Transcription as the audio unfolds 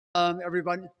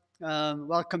Everyone.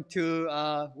 Welcome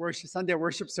to Sunday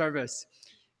worship service.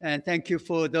 And thank you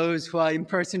for those who are in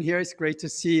person here. It's great to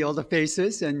see all the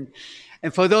faces. And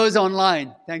for those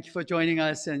online, thank you for joining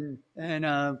us and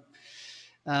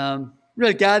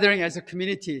really gathering as a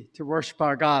community to worship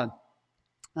our God.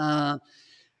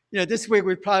 This week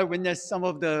we probably witnessed some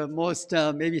of the most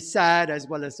maybe sad as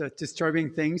well as disturbing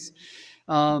things.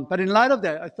 But in light of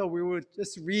that, I thought we would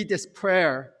just read this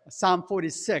prayer, Psalm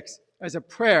 46, as a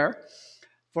prayer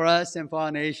for us and for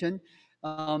our nation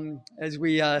as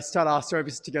we start our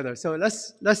service together. So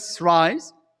let's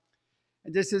rise.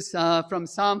 And this is from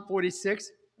Psalm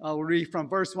 46. We'll read from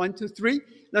verse 1 to 3.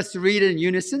 Let's read it in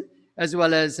unison, as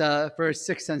well as verse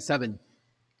 6 and 7.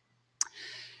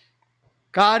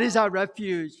 God is our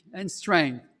refuge and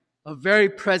strength, a very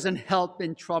present help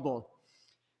in trouble.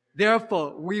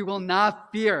 Therefore, we will not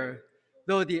fear,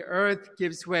 though the earth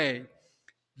gives way,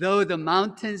 though the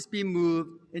mountains be moved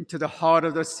into the heart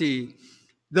of the sea,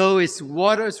 though its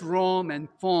waters roam and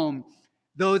foam,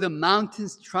 though the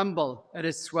mountains tremble at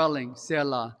its swelling,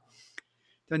 Selah.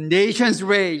 The nations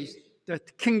rage, the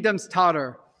kingdoms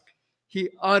totter. He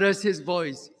utters his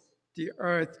voice, the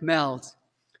earth melts.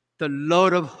 The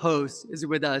Lord of hosts is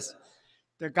with us.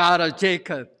 The God of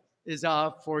Jacob is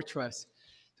our fortress.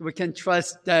 So we can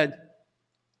trust that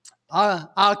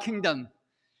our kingdom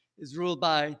is ruled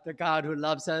by the God who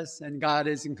loves us, and God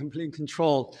is in complete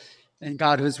control, and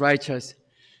God who is righteous.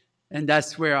 And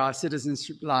that's where our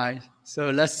citizenship lies. So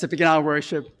let's begin our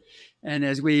worship. And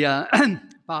as we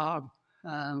bow,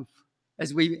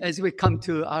 as we come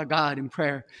to our God in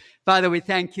prayer, Father, we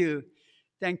thank you.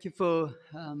 Thank you for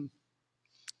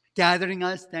gathering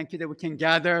us. Thank you that we can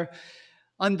gather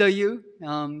under you,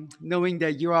 knowing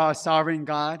that you are a sovereign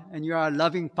God and you are a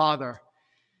loving Father.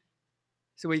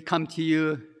 So we come to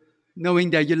you knowing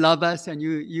that you love us and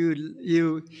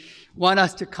you want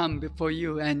us to come before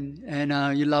you and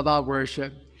you love our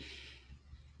worship.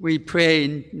 We pray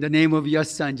in the name of your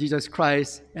Son, Jesus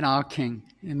Christ, and our King.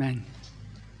 Amen.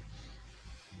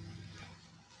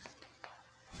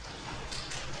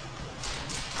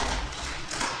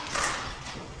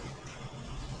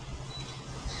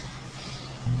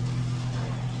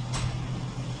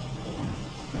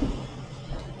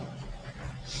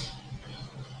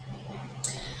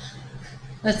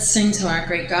 Let's sing to our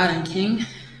great God and King.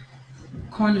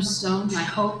 Cornerstone, my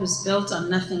hope is built on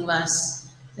nothing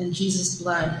less than Jesus'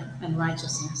 blood and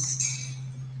righteousness.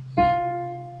 My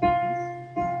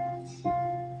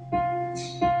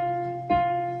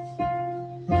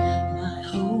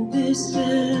hope is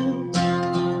built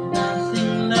on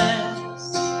nothing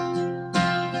less than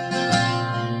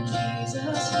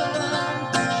Jesus'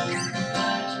 blood and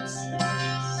righteousness.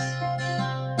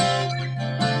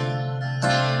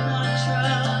 My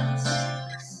trust,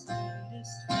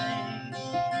 sweetest flame,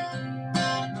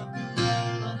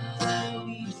 a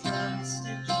holy trust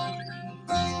in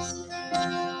Jesus' name.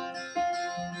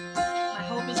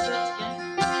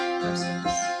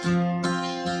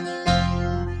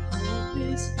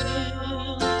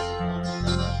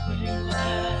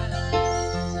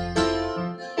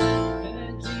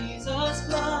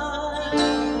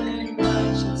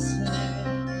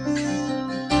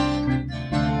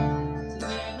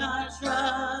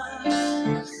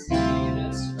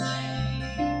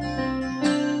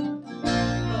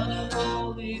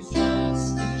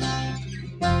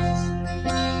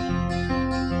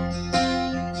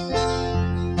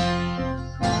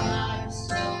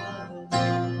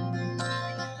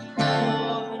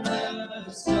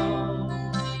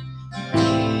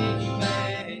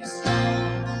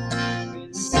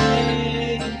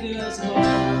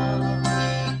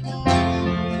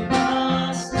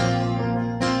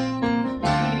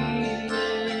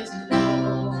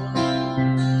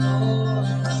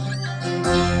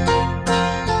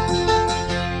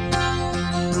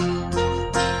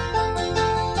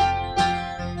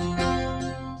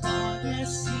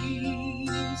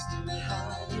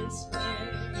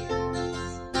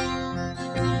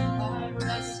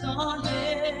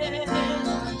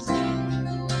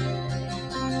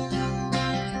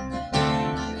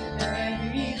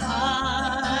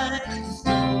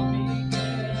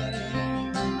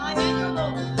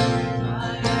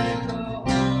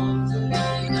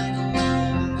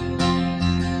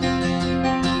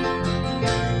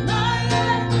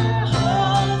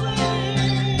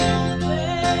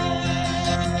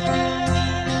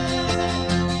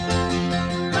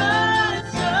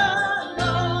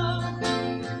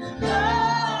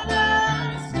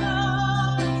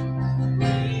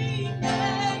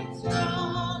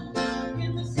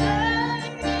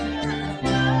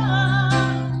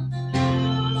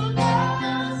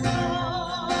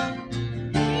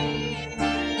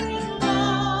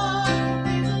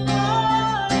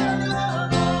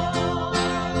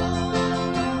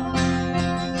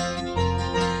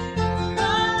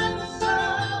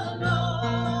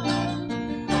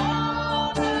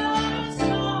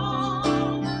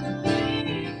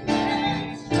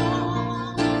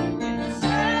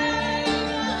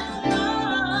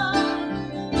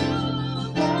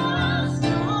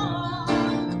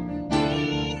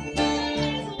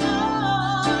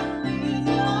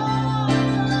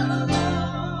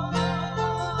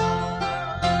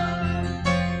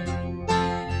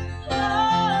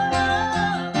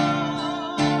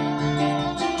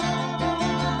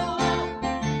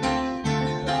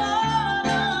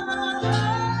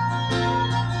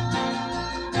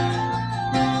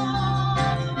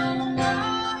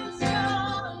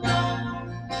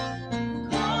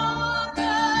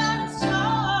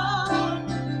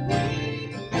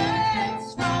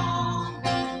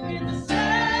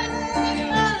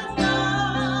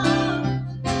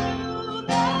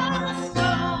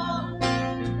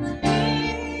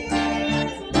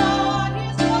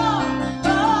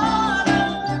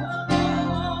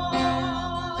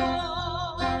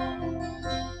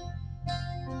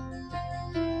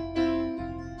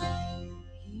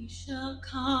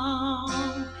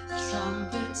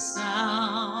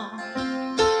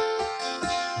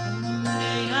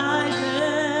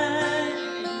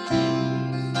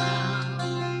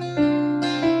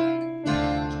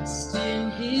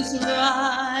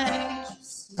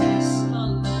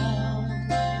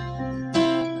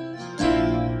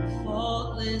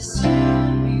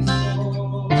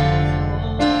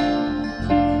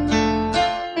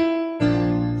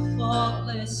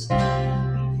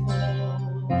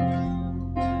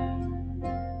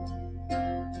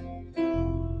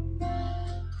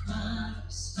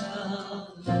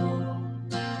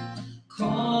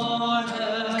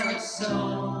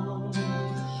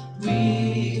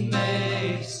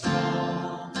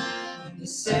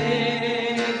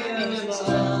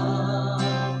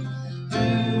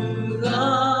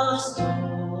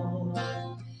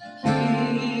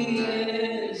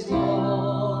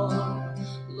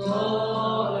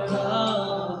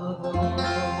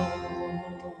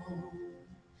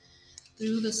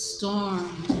 the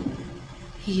storm,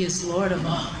 he is Lord of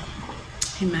all.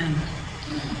 Amen.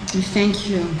 We thank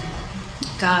you,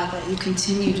 God, that you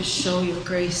continue to show your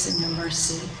grace and your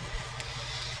mercy,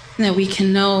 and that we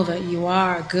can know that you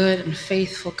are a good and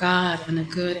faithful God and a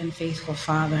good and faithful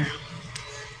Father.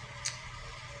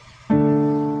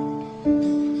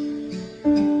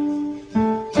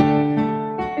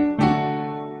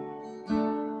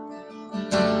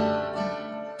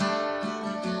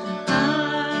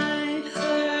 I've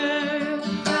heard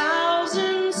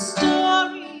 1,000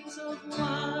 stories of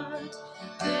what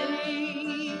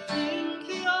they think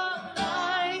you're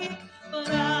like, but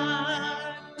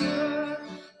I've heard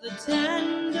the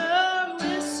tender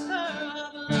whisper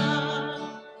of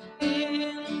love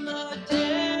in the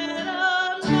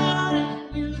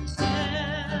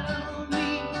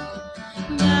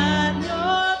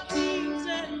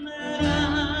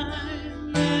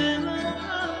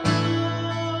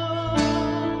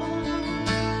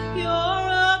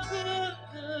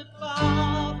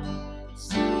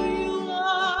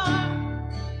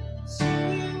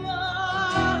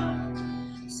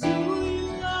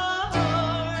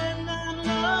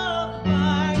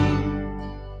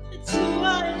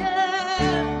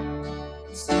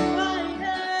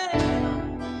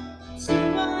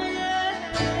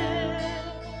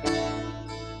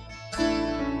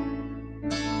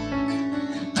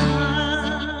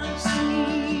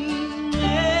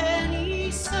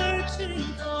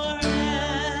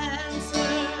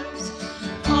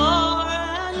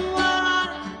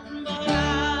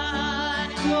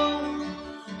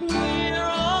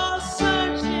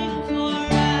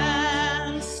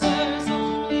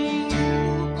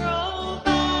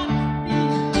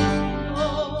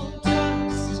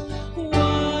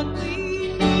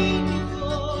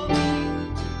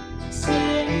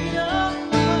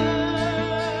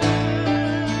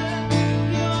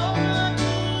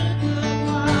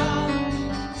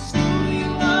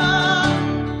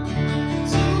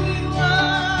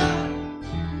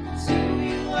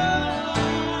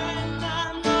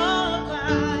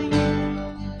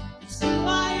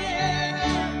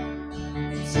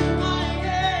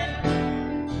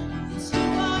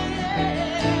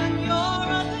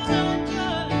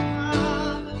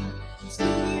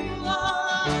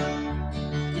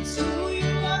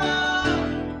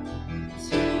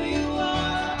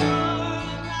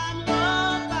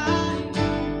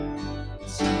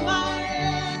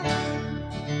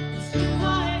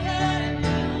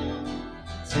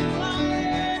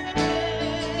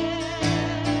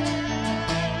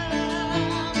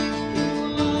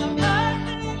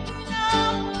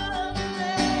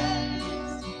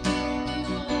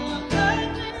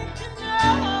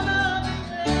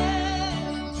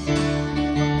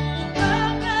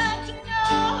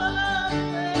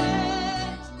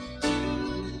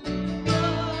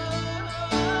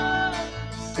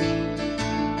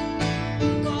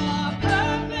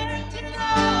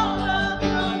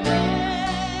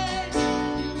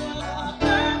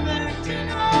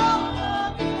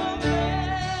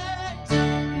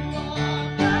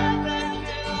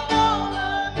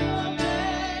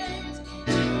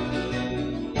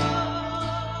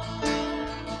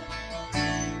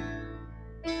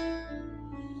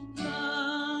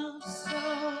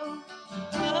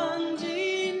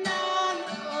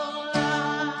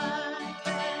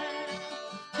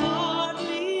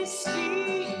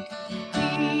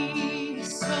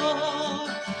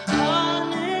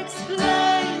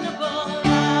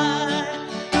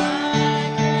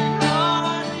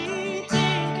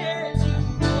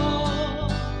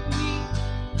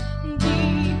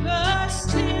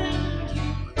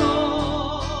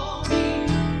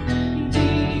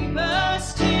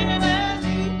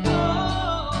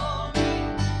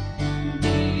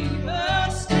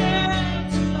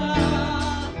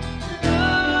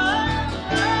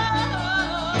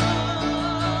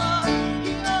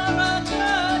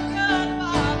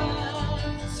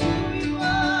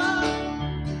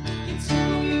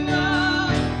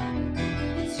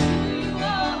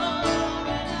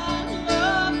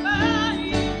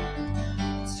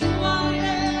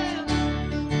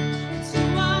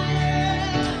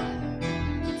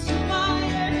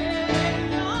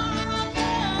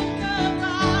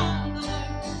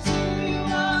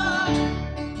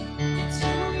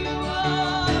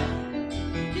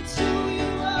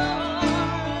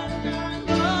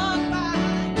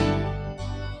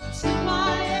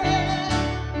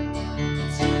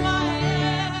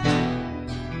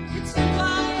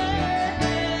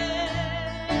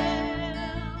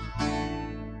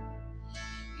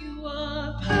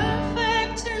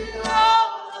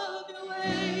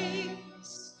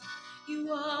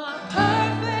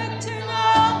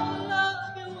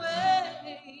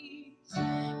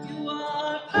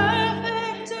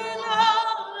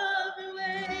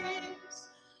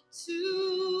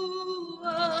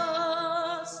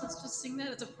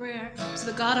prayer to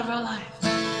the God of our life.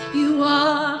 You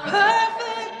are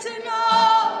perfect in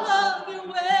all of your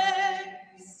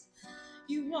ways.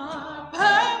 You are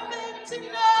perfect in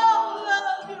all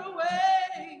of your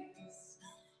ways.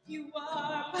 You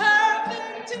are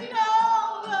perfect in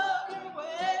all of your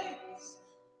ways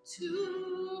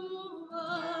to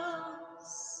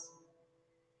us.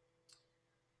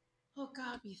 Oh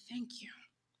God, we thank you.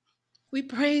 We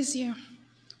praise you.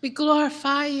 We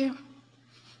glorify you.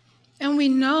 And we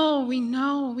know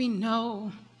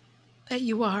that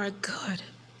you are a good,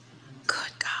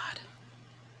 good God.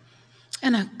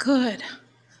 And a good,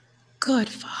 good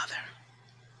Father.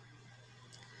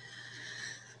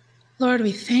 Lord,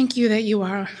 we thank you that you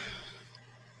are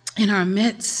in our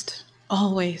midst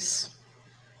always.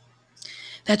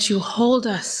 That you hold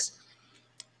us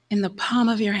in the palm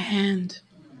of your hand.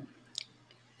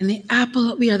 And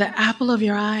we are the apple of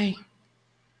your eye.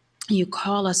 You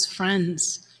call us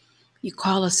friends. You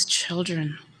call us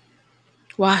children,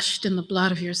 washed in the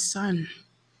blood of your Son.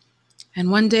 And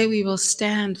one day we will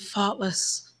stand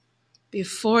faultless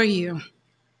before you.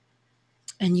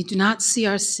 And you do not see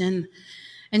our sin,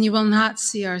 and you will not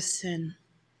see our sin.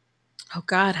 Oh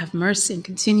God, have mercy and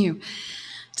continue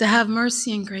to have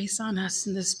mercy and grace on us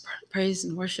in this praise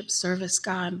and worship service,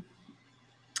 God,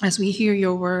 as we hear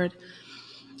your word.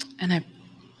 And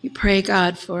we pray,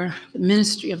 God, for the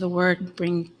ministry of the word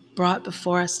brought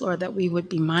before us, Lord, that we would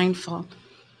be mindful,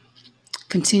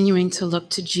 continuing to look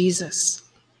to Jesus.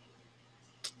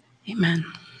 Amen.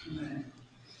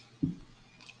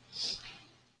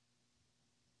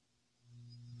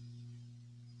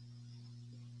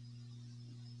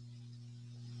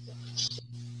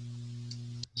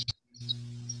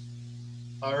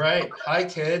 All right. Hi,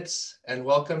 kids, and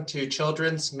welcome to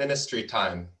Children's Ministry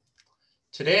Time.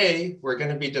 Today, we're going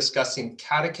to be discussing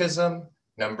Catechism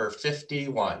number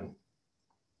 51.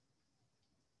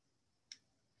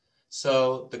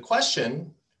 So the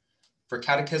question for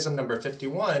Catechism number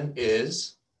 51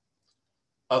 is,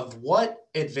 of what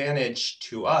advantage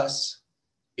to us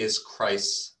is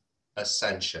Christ's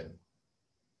ascension?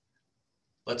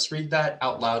 Let's read that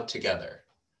out loud together.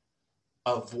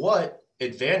 Of what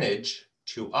advantage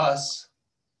to us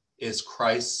is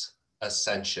Christ's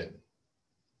ascension?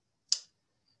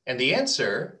 And the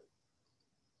answer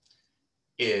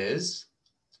is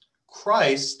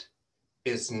Christ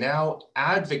is now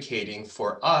advocating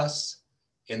for us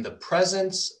in the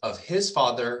presence of his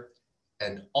Father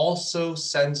and also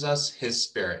sends us his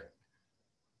Spirit.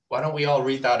 Why don't we all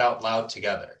read that out loud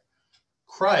together?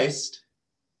 Christ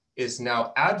is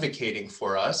now advocating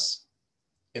for us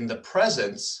in the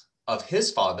presence of his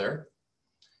Father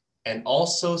and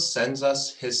also sends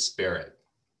us his Spirit.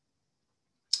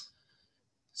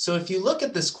 So if you look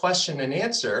at this question and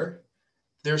answer,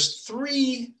 there's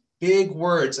three big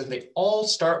words and they all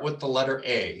start with the letter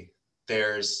A.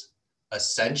 There's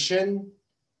ascension,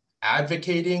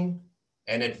 advocating,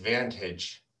 and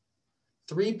advantage.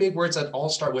 Three big words that all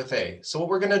start with A. So what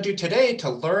we're going to do today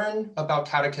to learn about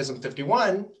Catechism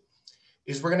 51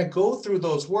 is we're going to go through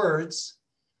those words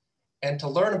and to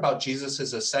learn about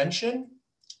Jesus's ascension,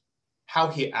 how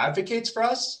he advocates for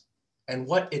us, and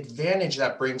what advantage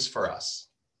that brings for us.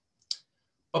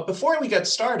 But before we get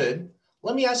started,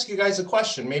 let me ask you guys a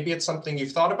question. Maybe it's something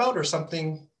you've thought about or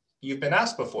something you've been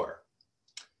asked before.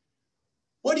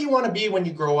 What do you want to be when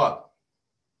you grow up?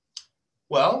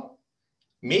 Well,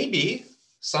 maybe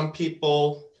some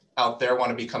people out there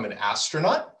want to become an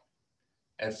astronaut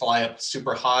and fly up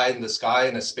super high in the sky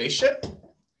in a spaceship.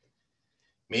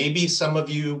 Maybe some of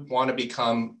you want to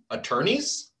become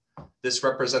attorneys. This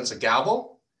represents a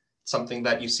gavel, something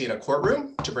that you see in a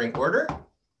courtroom to bring order.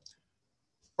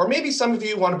 Or maybe some of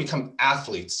you want to become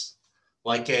athletes,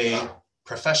 like a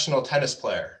professional tennis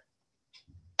player.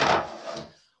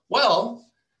 Well,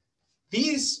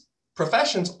 these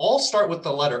professions all start with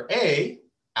the letter A,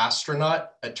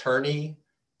 astronaut, attorney,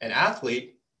 and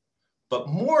athlete. But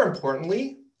more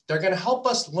importantly, they're going to help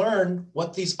us learn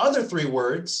what these other three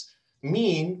words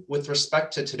mean with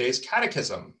respect to today's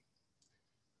catechism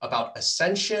about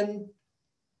ascension,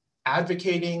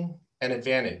 advocating, and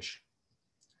advantage.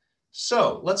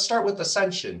 So let's start with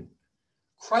ascension.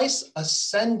 Christ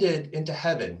ascended into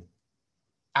heaven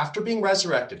after being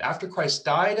resurrected. After Christ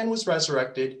died and was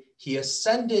resurrected, he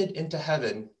ascended into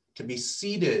heaven to be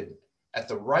seated at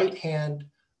the right hand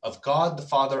of God the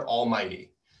Father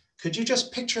Almighty. Could you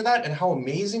just picture that and how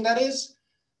amazing that is?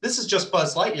 This is just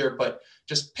Buzz Lightyear, but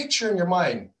just picture in your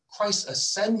mind Christ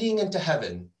ascending into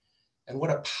heaven, and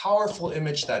what a powerful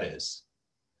image that is.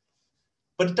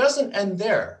 But it doesn't end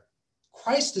there.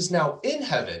 Christ is now in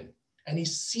heaven, and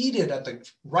he's seated at the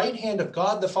right hand of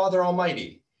God the Father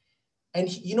Almighty. And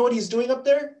you know what he's doing up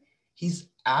there? He's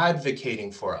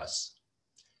advocating for us.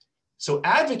 So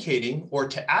advocating, or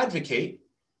to advocate,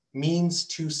 means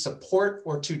to support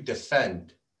or to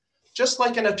defend. Just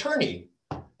like an attorney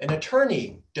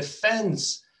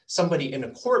defends somebody in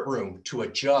a courtroom to a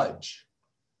judge.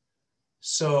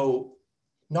 So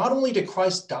not only did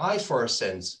Christ die for our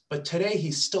sins, but today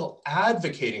he's still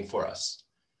advocating for us.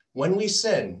 When we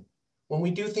sin, when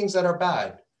we do things that are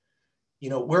bad,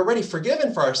 we're already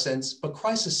forgiven for our sins, but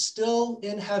Christ is still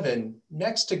in heaven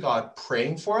next to God,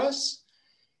 praying for us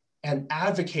and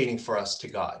advocating for us to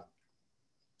God.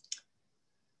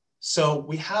 So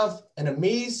we have an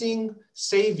amazing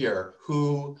Savior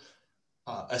who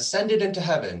ascended into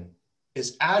heaven,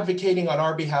 is advocating on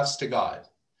our behalfs to God.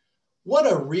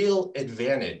 What a real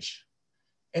advantage.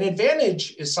 An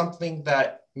advantage is something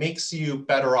that makes you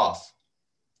better off.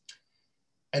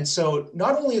 And so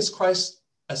not only is Christ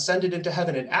ascended into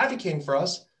heaven and advocating for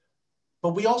us,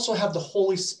 but we also have the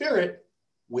Holy Spirit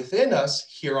within us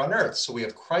here on earth. So we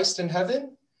have Christ in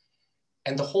heaven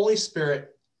and the Holy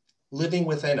Spirit living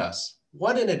within us.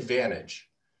 What an advantage.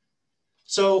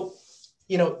 So,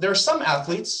 there are some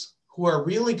athletes who are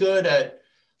really good at,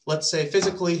 let's say,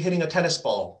 physically hitting a tennis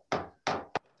ball.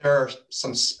 There are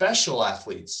some special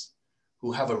athletes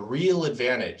who have a real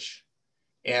advantage.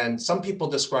 And some people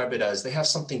describe it as they have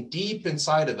something deep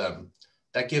inside of them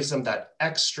that gives them that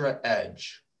extra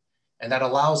edge and that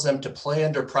allows them to play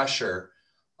under pressure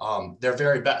their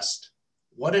very best.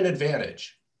 What an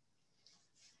advantage.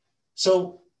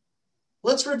 So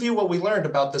let's review what we learned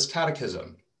about this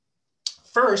catechism.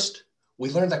 First, we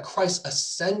learned that Christ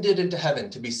ascended into heaven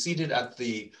to be seated at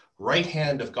the right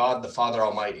hand of God, the Father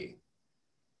Almighty.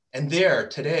 And there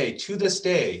today, to this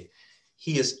day,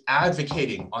 he is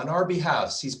advocating on our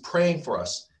behalves. He's praying for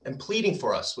us and pleading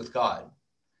for us with God.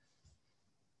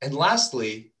 And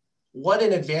lastly, what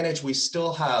an advantage we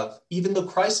still have, even though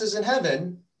Christ is in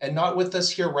heaven and not with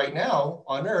us here right now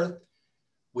on earth,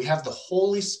 we have the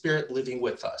Holy Spirit living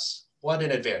with us. What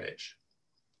an advantage.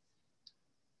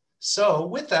 So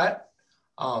with that,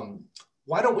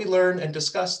 why don't we learn and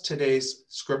discuss today's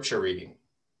scripture reading?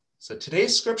 So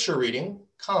today's scripture reading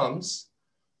comes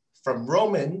from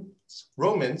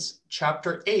Romans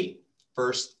chapter 8,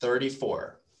 verse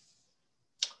 34.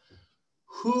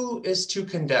 Who is to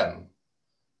condemn?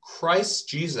 Christ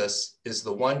Jesus is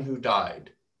the one who died.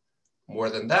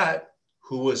 More than that,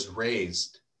 who was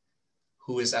raised,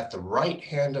 who is at the right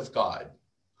hand of God,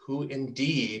 who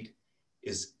indeed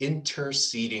is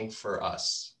interceding for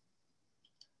us.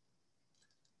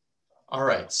 All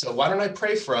right, so why don't I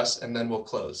pray for us and then we'll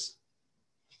close.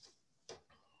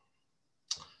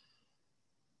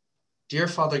 Dear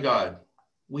Father God,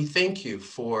 we thank you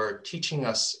for teaching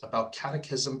us about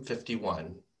Catechism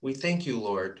 51. We thank you,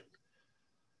 Lord,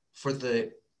 for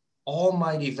the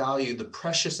almighty value, the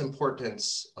precious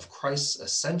importance of Christ's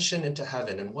ascension into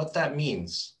heaven and what that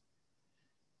means.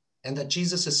 And that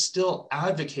Jesus is still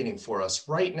advocating for us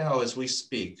right now as we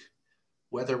speak.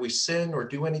 Whether we sin or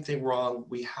do anything wrong,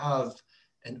 we have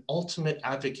an ultimate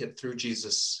advocate through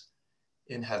Jesus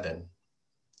in heaven.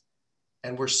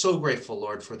 And we're so grateful,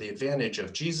 Lord, for the advantage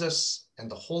of Jesus and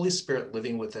the Holy Spirit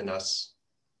living within us.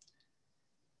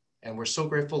 And we're so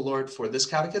grateful, Lord, for this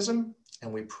catechism.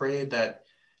 And we pray that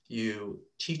you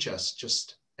teach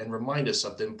us and remind us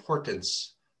of the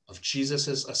importance of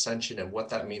Jesus's ascension and what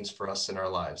that means for us in our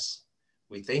lives.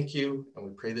 We thank you and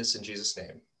we pray this in Jesus'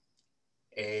 name.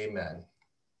 Amen.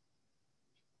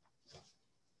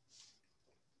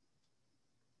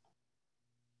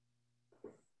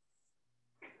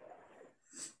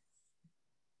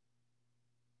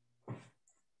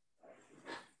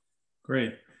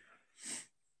 Great.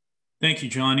 Thank you,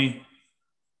 Johnny,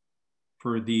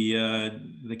 for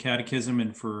the catechism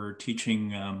and for teaching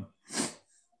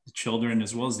the children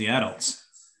as well as the adults.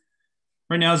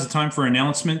 Right now is the time for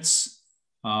announcements.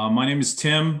 My name is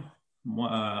Tim.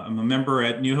 I'm a member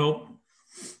at New Hope,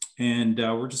 and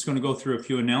we're just going to go through a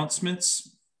few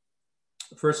announcements.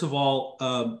 First of all,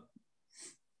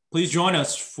 please join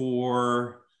us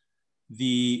for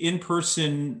the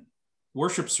in-person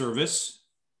worship service,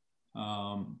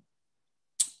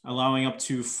 allowing up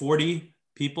to 40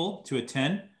 people to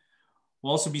attend.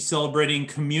 We'll also be celebrating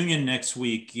communion next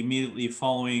week, immediately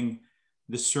following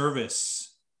the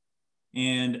service.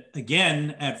 And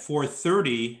again, at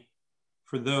 4:30,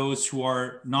 for those who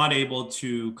are not able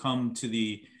to come to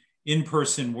the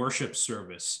in-person worship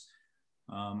service.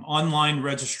 Online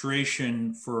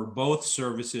registration for both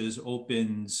services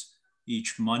opens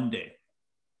each Monday.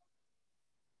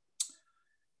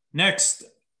 Next,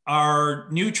 our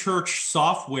new church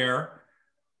software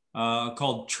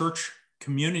called Church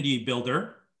Community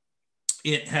Builder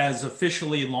it has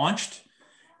officially launched.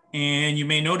 And you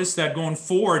may notice that going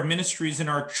forward, ministries in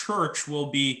our church will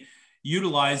be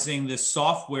utilizing this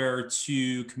software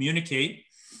to communicate.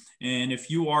 And if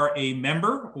you are a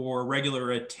member or a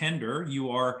regular attender, you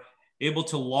are able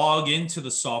to log into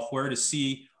the software to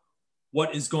see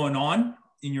what is going on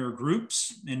in your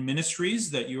groups and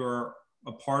ministries that you are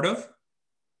a part of,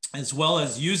 as well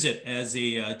as use it as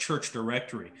a church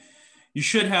directory. You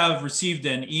should have received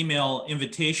an email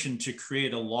invitation to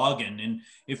create a login. And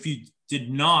if you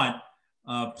did not,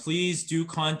 please do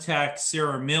contact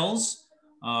Sarah Mills.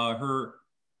 Her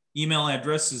email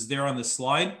address is there on the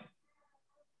slide.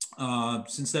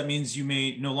 Since that means you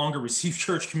may no longer receive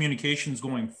church communications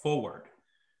going forward.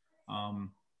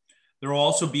 There will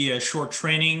also be a short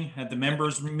training at the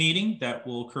members meeting that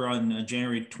will occur on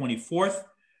January 24th,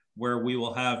 where we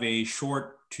will have a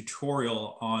short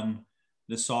tutorial on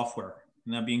the software.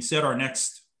 And that being said, our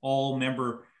next all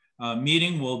member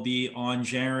meeting will be on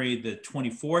January the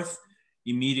 24th,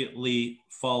 immediately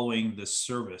following the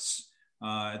service.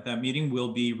 At that meeting,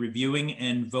 we'll be reviewing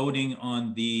and voting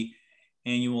on the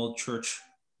annual church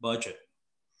budget.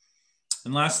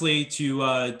 And lastly,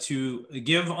 to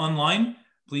give online,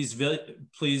 please visit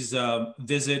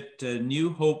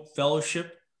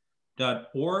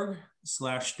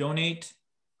newhopefellowship.org/donate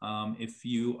if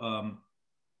you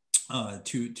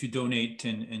to donate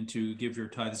and to give your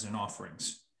tithes and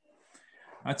offerings.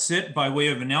 That's it by way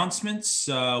of announcements.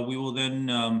 We will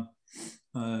then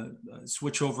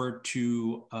switch over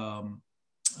to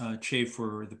Che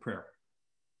for the prayer.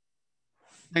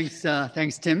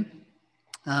 Thanks, Tim.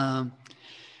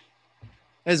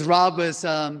 As Rob was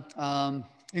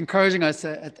encouraging us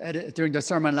during the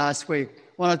sermon last week,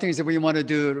 one of the things that we want to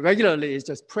do regularly is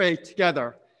just pray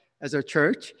together as a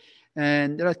church.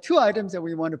 And there are two items that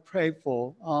we want to pray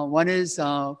for. One is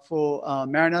for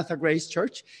Maranatha Grace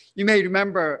Church. You may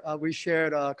remember we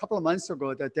shared a couple of months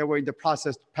ago that they were in the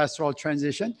process of pastoral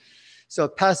transition. So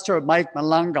Pastor Mike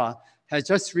Malanga has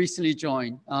just recently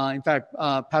joined. In fact,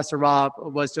 Pastor Rob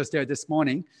was just there this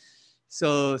morning.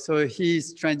 So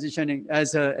he's transitioning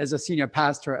as a senior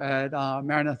pastor at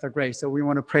Maranatha Grace. So we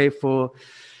want to pray for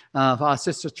our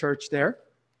sister church there.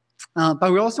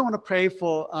 But we also want to pray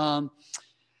for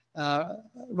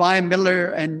Ryan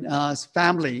Miller and his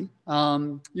family.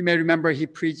 You may remember he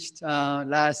preached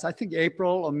last, I think,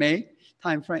 April or May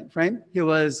time frame. He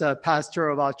was a pastor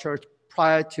of our church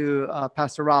prior to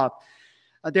Pastor Rob.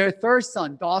 Their third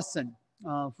son, Dawson,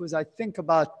 who's I think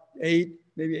about 8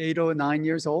 or 9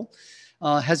 years old,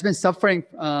 has been suffering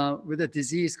with a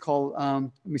disease called, let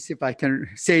me see if I can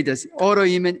say this,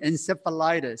 autoimmune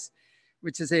encephalitis,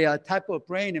 which is a type of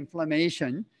brain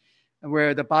inflammation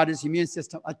where the body's immune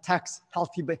system attacks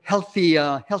healthy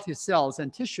cells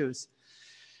and tissues.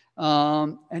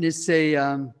 And it's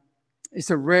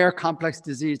a rare complex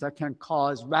disease that can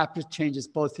cause rapid changes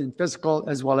both in physical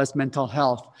as well as mental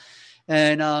health.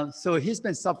 And so he's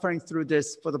been suffering through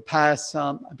this for the past,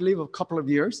 I believe, a couple of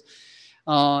years.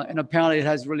 And apparently it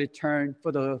has really turned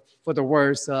for the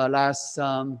worse last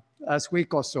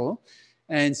week or so.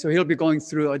 And so he'll be going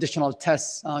through additional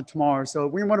tests tomorrow. So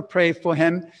we want to pray for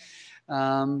him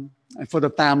and for the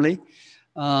family,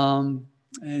 and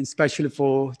especially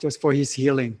for his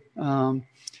healing. So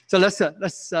let's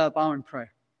bow and pray.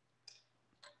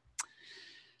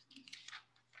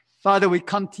 Father, we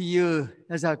come to you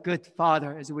as our good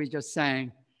Father, as we just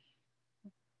sang,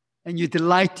 and you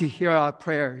delight to hear our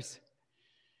prayers.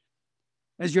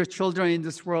 As your children in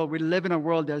this world, we live in a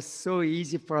world that's so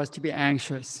easy for us to be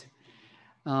anxious.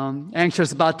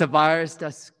 Anxious about the virus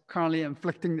that's currently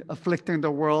afflicting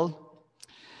the world.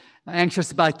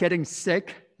 Anxious about getting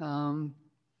sick.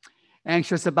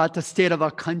 Anxious about the state of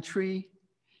our country.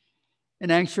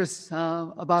 And anxious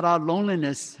about our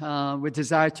loneliness with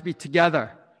desire to be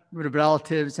together with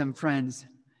relatives and friends.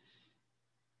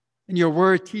 And your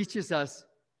word teaches us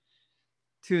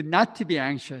to not to be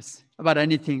anxious about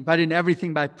anything, but in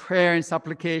everything by prayer and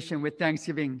supplication with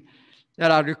thanksgiving,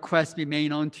 that our requests be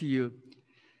made known to you.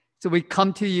 So we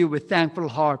come to you with thankful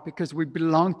heart because we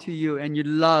belong to you and you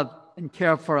love and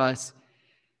care for us.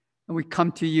 And we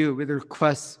come to you with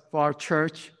requests for our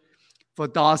church, for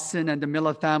Dawson and the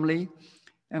Miller family,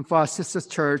 and for our sister's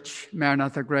church,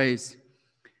 Maranatha Grace.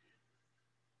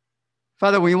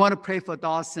 Father, we want to pray for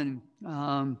Dawson,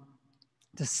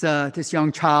 this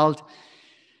young child.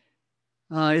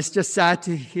 It's just sad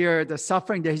to hear the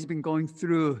suffering that he's been going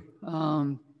through,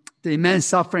 the immense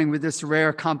suffering with this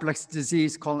rare complex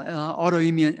disease called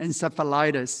autoimmune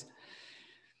encephalitis.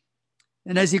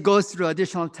 And as he goes through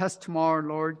additional tests tomorrow,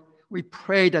 Lord, we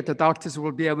pray that the doctors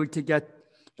will be able to get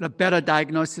a better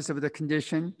diagnosis of the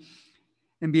condition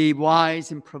and be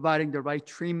wise in providing the right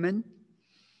treatment.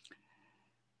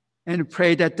 And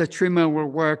pray that the treatment will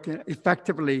work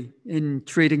effectively in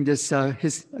treating this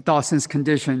Dawson's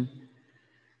condition.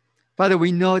 Father,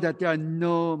 we know that there are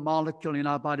no molecule in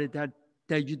our body that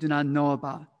you do not know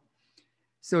about.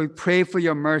 So we pray for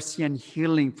your mercy and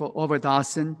healing for over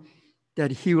Dawson,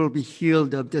 that he will be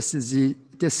healed of this disease,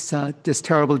 this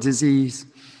terrible disease.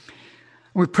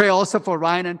 We pray also for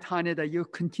Ryan and Tanya that you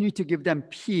continue to give them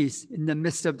peace in the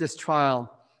midst of this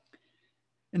trial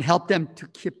and help them to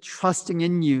keep trusting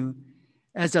in you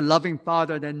as a loving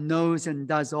Father that knows and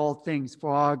does all things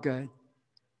for our good.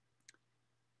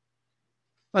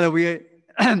 Father,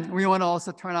 we want to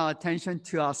also turn our attention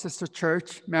to our sister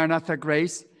church, Maranatha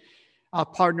Grace, our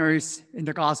partners in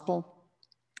the gospel.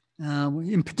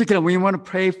 In particular, we want to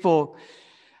pray for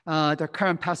the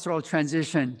current pastoral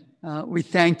transition. We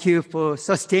thank you for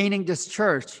sustaining this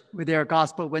church with their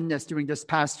gospel witness during this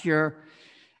past year.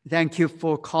 Thank you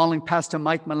for calling Pastor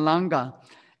Mike Malanga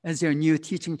as your new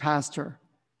teaching pastor.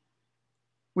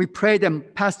 We pray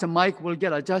that Pastor Mike will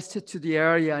get adjusted to the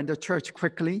area and the church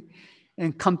quickly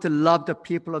and come to love the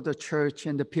people of the church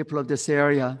and the people of this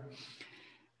area.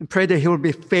 And pray that he will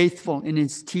be faithful in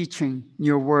his teaching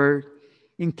your word,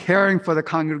 in caring for the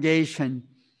congregation,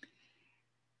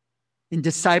 in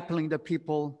discipling the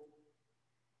people,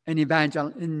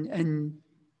 and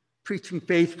preaching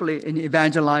faithfully and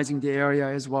evangelizing the area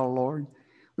as well, Lord.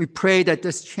 We pray that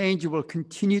this change will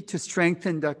continue to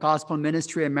strengthen the gospel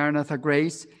ministry at Maranatha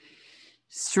Grace,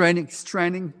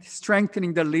 strengthening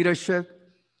the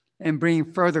leadership and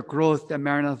bringing further growth at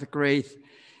Maranatha Grace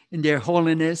in their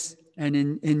holiness and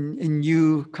in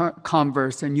new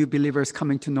converts and new believers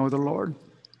coming to know the Lord.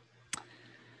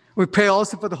 We pray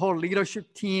also for the whole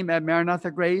leadership team at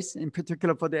Maranatha Grace, in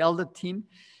particular for the elder team,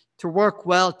 to work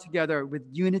well together with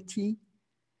unity.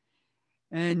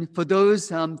 And for those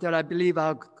that I believe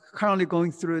are currently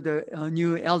going through the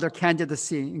new elder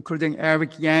candidacy, including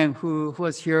Eric Yang, who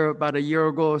was here about a year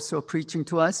ago or so preaching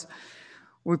to us,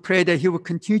 we pray that he will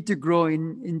continue to grow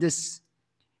in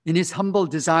his humble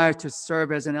desire to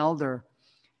serve as an elder,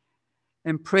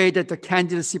 and pray that the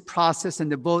candidacy process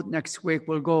and the vote next week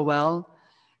will go well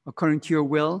according to your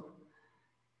will.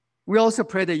 We also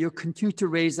pray that you continue to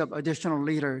raise up additional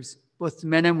leaders, both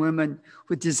men and women,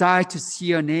 who desire to see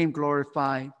your name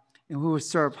glorified and who will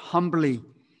serve humbly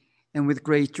and with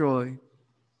great joy.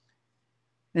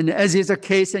 And as is the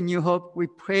case in New Hope, we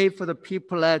pray for the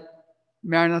people at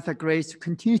Maranatha Grace to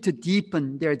continue to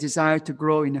deepen their desire to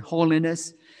grow in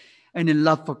holiness and in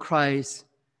love for Christ.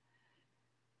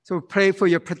 So we pray for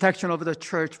your protection over the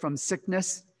church from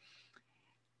sickness,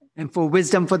 and for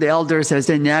wisdom for the elders as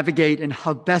they navigate and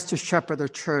how best to shepherd the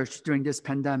church during this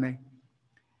pandemic.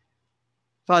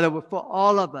 Father, for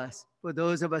all of us, for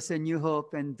those of us in New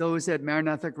Hope and those at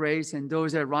Maranatha Grace and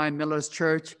those at Ryan Miller's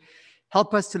church,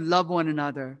 help us to love one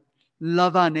another,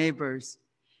 love our neighbors.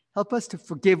 Help us to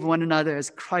forgive one another as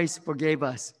Christ forgave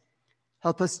us.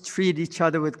 Help us treat each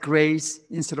other with grace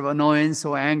instead of annoyance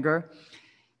or anger,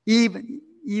 even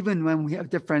when we have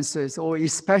differences, or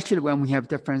especially when we have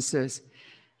differences,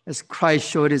 as Christ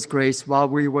showed his grace while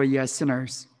we were yet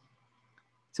sinners.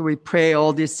 So we pray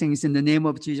all these things in the name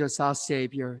of Jesus, our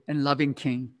Savior and loving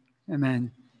King.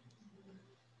 Amen.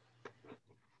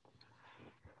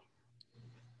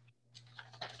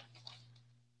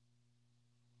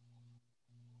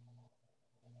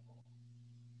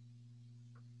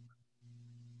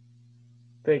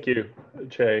 Thank you,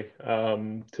 Jay.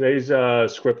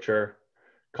 Today's scripture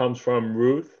comes from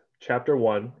Ruth chapter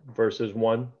 1, verses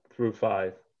 1 through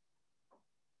 5.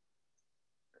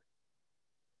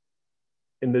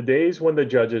 In the days when the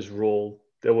judges ruled,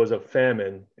 there was a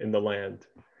famine in the land,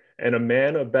 and a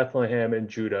man of Bethlehem in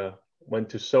Judah went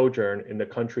to sojourn in the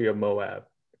country of Moab,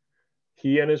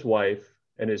 he and his wife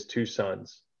and his 2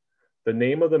 sons. The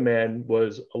name of the man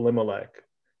was Elimelech,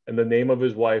 and the name of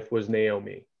his wife was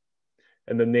Naomi.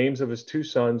 And the names of his 2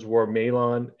 sons were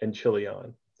Mahlon and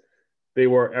Chilion. They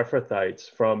were Ephrathites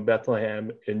from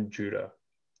Bethlehem in Judah.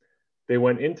 They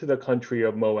went into the country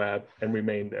of Moab and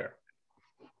remained there.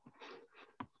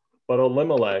 But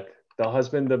Elimelech, the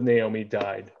husband of Naomi,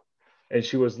 died, and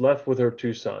she was left with her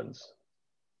 2 sons.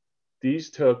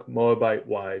 These took Moabite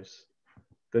wives.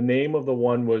 The name of the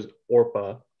one was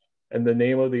Orpah, and the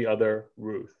name of the other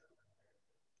Ruth.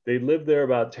 They lived there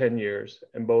about 10 years,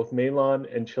 and both Mahlon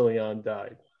and Chilion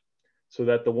died, so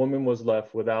that the woman was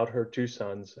left without her 2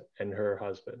 sons and her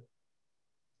husband.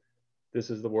 This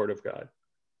is the word of God.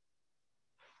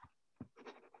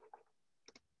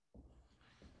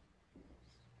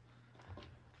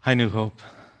 Hi, New Hope.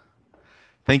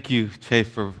 Thank you, Che,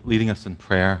 for leading us in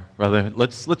prayer, brother.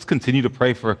 Let's continue to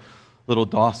pray for little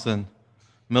Dawson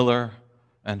Miller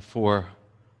and for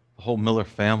the whole Miller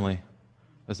family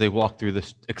as they walk through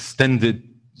this extended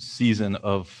season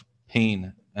of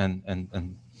pain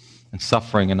and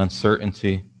suffering and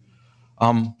uncertainty.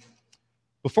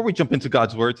 Before we jump into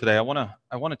God's word today, I want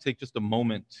to take just a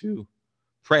moment to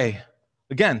pray.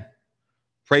 Again,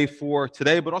 pray for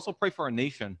today, but also pray for our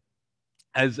nation.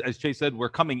 As Jay said, we're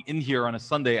coming in here on a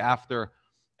Sunday after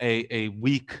a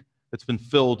week that's been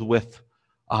filled with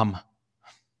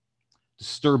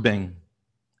disturbing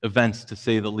events, to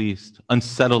say the least,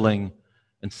 unsettling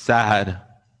and sad,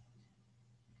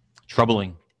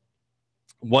 troubling.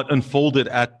 What unfolded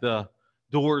at the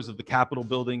doors of the Capitol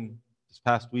building this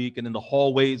past week and in the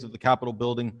hallways of the Capitol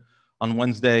building on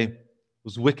Wednesday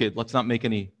was wicked. Let's not make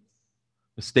any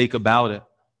mistake about it.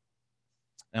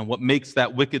 And what makes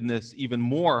that wickedness even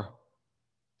more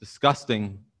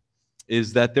disgusting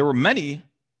is that there were many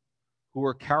who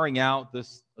were carrying out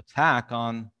this attack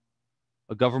on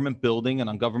a government building and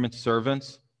on government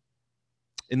servants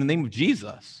in the name of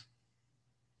Jesus,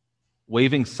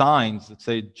 waving signs that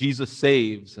say Jesus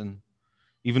saves and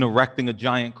even erecting a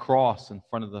giant cross in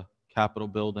front of the Capitol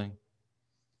building.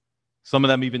 Some of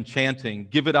them even chanting,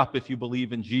 "Give it up if you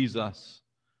believe in Jesus.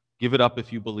 Give it up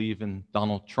if you believe in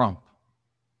Donald Trump."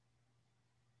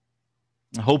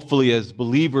 Hopefully, as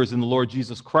believers in the Lord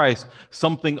Jesus Christ,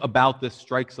 something about this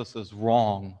strikes us as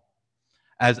wrong,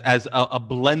 as a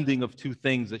blending of two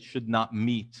things that should not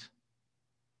meet.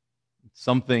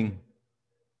 Something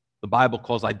the Bible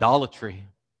calls idolatry,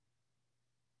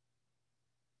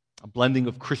 a blending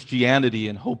of Christianity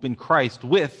and hope in Christ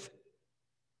with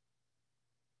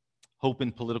hope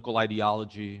in political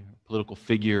ideology, political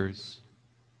figures,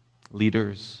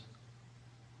 leaders.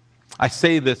 I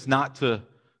say this not to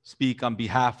speak on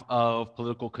behalf of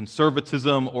political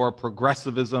conservatism or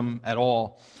progressivism at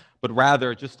all, but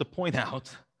rather just to point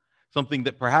out something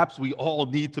that perhaps we all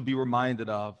need to be reminded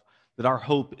of, that our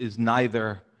hope is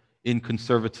neither in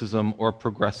conservatism or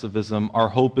progressivism. Our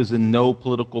hope is in no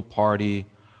political party.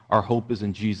 Our hope is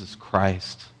in Jesus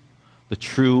Christ, the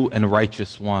true and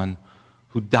righteous one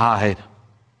who died,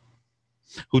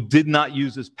 who did not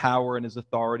use his power and his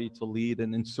authority to lead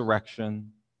an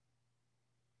insurrection,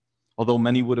 although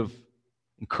many would have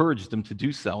encouraged him to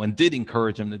do so and did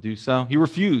encourage him to do so. He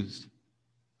refused.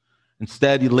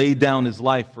 Instead, he laid down his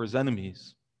life for his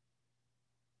enemies.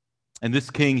 And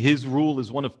this king, his rule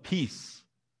is one of peace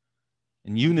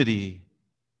and unity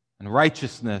and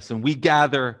righteousness. And we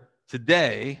gather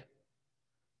today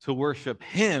to worship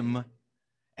him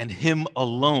and him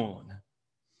alone,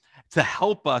 to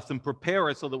help us and prepare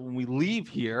us so that when we leave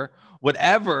here,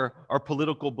 whatever our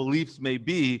political beliefs may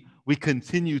be, we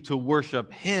continue to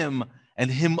worship him and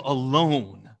him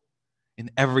alone in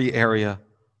every area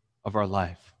of our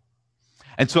life.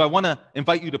 And so I want to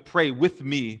invite you to pray with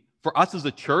me for us as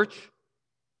a church,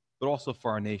 but also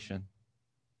for our nation.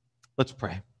 Let's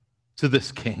pray to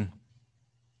this King.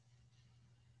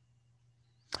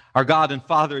 Our God and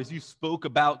Father, as you spoke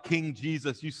about King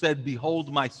Jesus, you said,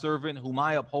 "Behold my servant whom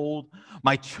I uphold,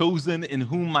 my chosen in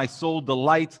whom my soul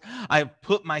delights. I have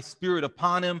put my spirit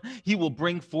upon him. He will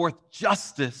bring forth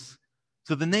justice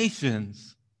to the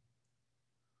nations."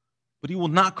 But he will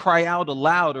not cry out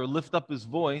aloud or lift up his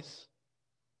voice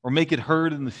or make it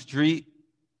heard in the street.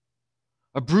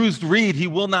 A bruised reed he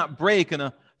will not break, and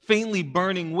a faintly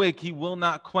burning wick he will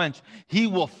not quench. He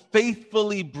will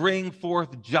faithfully bring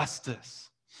forth justice.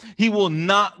 He will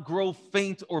not grow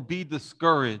faint or be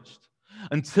discouraged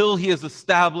until he has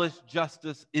established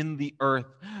justice in the earth,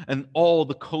 and all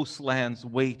the coastlands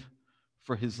wait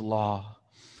for his law.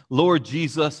 Lord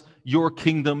Jesus, your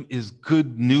kingdom is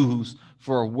good news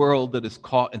for a world that is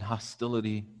caught in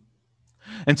hostility.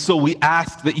 And so we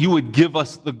ask that you would give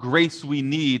us the grace we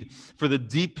need for the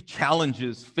deep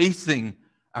challenges facing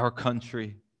our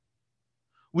country.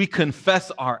 We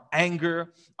confess our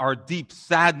anger, our deep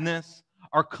sadness,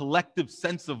 our collective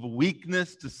sense of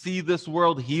weakness to see this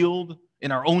world healed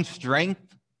in our own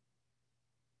strength.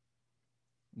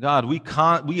 God,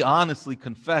 we honestly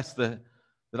confess that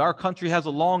our country has a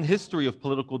long history of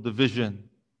political division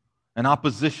and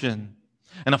opposition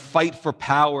and a fight for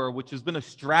power, which has been a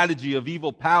strategy of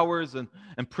evil powers and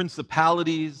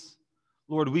principalities.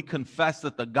 Lord, we confess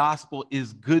that the gospel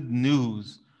is good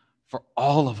news for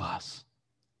all of us,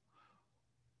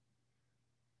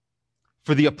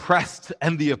 for the oppressed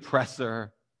and the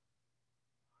oppressor,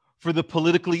 for the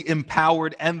politically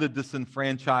empowered and the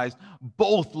disenfranchised.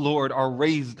 Both, Lord, are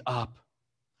raised up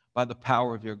by the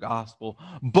power of your gospel.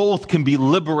 Both can be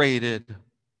liberated.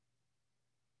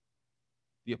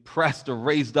 The oppressed are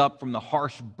raised up from the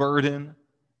harsh burden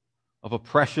of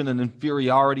oppression and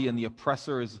inferiority, and the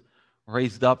oppressor is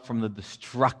raised up from the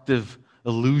destructive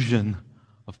illusion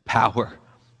of power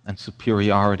and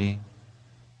superiority.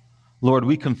 Lord,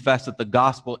 we confess that the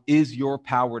gospel is your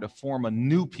power to form a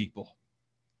new people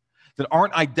that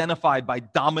aren't identified by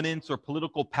dominance or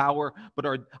political power, but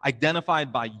are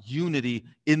identified by unity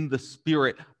in the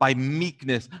Spirit, by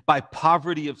meekness, by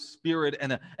poverty of spirit,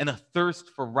 and a thirst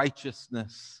for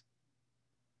righteousness.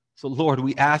 So, Lord,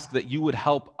 we ask that you would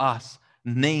help us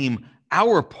name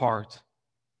our part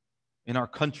in our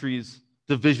country's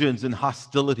divisions and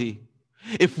hostility.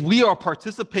 If we are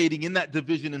participating in that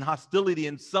division and hostility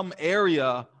in some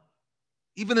area,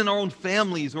 even in our own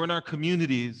families or in our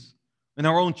communities, in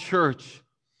our own church,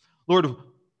 Lord,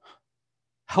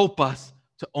 help us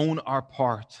to own our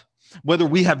part. Whether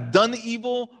we have done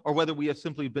evil or whether we have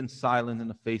simply been silent in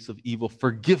the face of evil,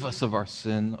 forgive us of our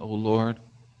sin, O Lord.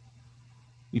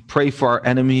 We pray for our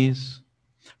enemies,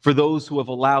 for those who have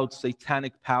allowed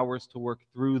satanic powers to work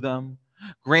through them.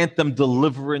 Grant them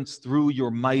deliverance through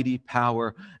your mighty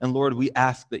power. And Lord, we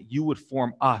ask that you would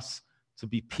form us to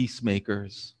be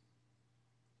peacemakers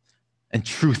and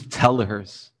truth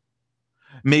tellers.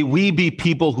 May we be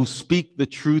people who speak the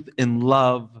truth in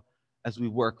love as we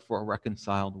work for a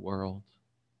reconciled world.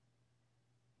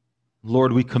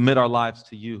 Lord, we commit our lives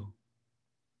to you,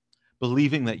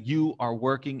 believing that you are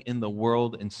working in the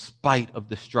world in spite of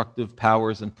destructive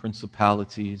powers and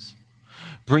principalities.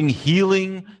 Bring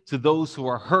healing to those who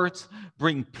are hurt.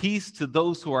 Bring peace to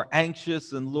those who are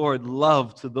anxious. And Lord,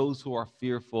 love to those who are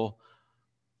fearful.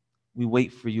 We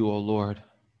wait for you, O Lord.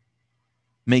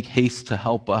 Make haste to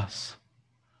help us.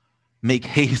 Make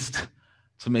haste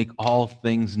to make all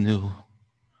things new.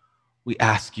 We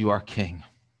ask you, our King.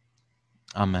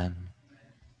 Amen.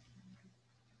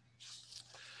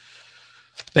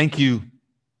 Thank you,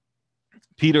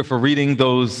 Peter, for reading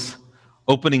those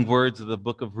opening words of the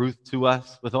book of Ruth to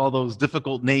us with all those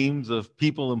difficult names of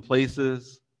people and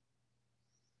places.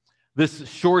 This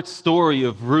short story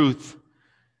of Ruth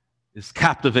is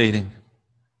captivating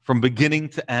from beginning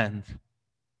to end.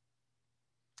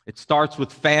 It starts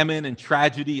with famine and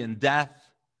tragedy and death,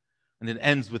 and it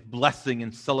ends with blessing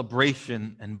and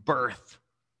celebration and birth.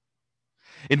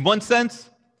 In one sense,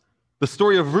 the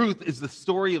story of Ruth is the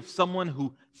story of someone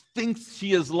who thinks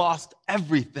she has lost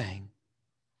everything,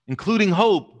 including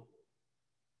hope,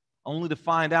 only to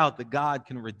find out that God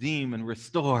can redeem and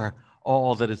restore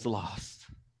all that is lost.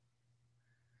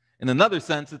 In another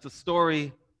sense, it's a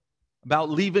story about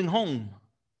leaving home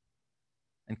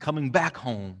and coming back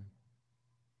home.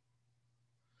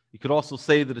 You could also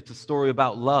say that it's a story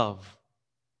about love,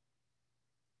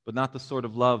 but not the sort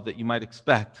of love that you might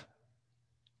expect.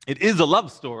 It is a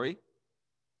love story,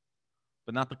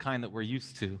 but not the kind that we're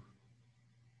used to.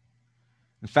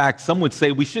 In fact, some would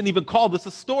say we shouldn't even call this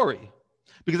a story,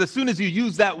 because as soon as you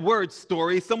use that word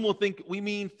story, some will think we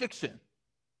mean fiction,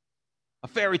 a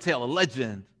fairy tale, a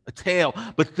legend, a tale.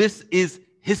 But this is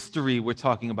history we're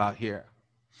talking about here.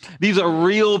 These are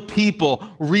real people,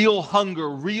 real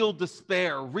hunger, real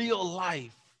despair, real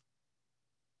life.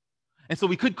 And so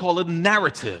we could call it a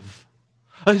narrative,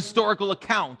 a historical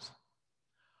account.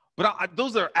 But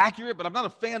those are accurate, but I'm not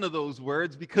a fan of those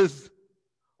words because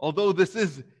although this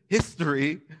is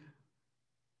history,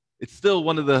 it's still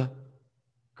one of the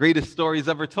greatest stories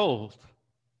ever told.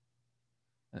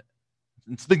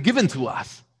 It's been given to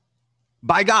us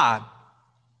by God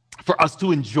for us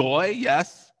to enjoy,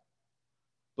 yes.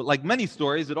 But like many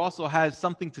stories, it also has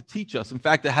something to teach us. In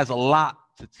fact, it has a lot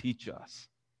to teach us.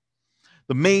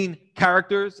 The main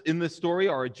characters in this story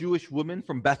are a Jewish woman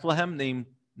from Bethlehem named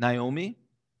Naomi,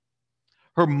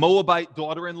 her Moabite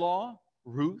daughter-in-law,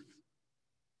 Ruth,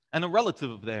 and a relative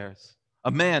of theirs,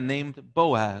 a man named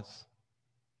Boaz.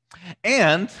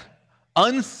 And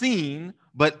unseen,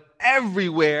 but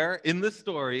everywhere in this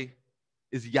story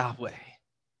is Yahweh,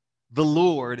 the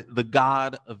Lord, the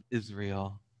God of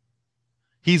Israel.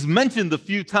 He's mentioned a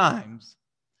few times,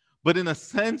 but in a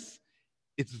sense,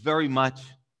 it's very much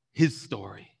his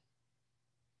story.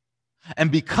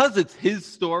 And because it's his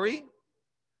story,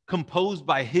 composed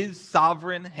by his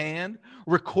sovereign hand,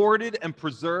 recorded and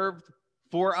preserved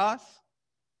for us,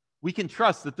 we can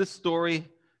trust that this story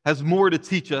has more to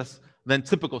teach us than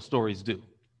typical stories do.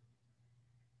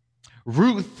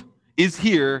 Ruth is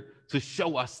here to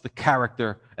show us the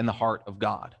character and the heart of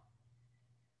God,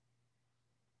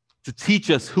 to teach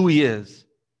us who he is,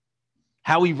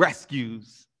 how he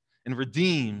rescues and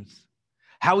redeems,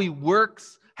 how he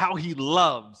works, how he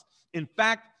loves. In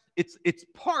fact, it's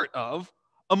part of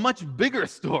a much bigger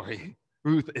story,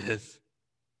 Ruth is.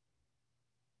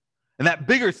 And that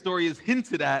bigger story is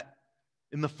hinted at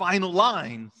in the final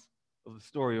lines of the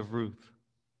story of Ruth.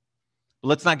 But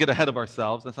let's not get ahead of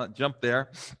ourselves. Let's not jump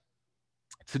there.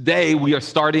 Today, we are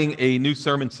starting a new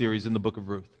sermon series in the book of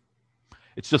Ruth.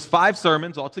 It's just 5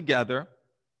 sermons altogether.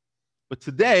 But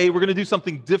today, we're going to do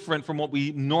something different from what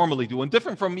we normally do, and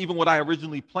different from even what I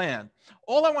originally planned.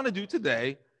 All I want to do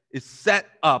today is set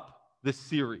up this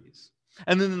series.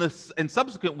 And then in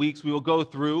subsequent weeks, we will go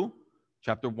through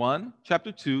chapter 1,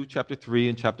 chapter 2, chapter 3,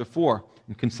 and chapter 4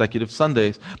 in consecutive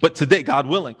Sundays. But today, God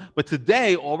willing,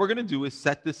 all we're going to do is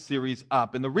set this series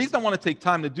up. And the reason I want to take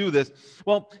time to do this,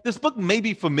 well, this book may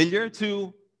be familiar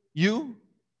to you,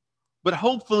 but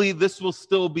hopefully this will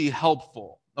still be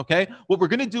helpful. Okay? What we're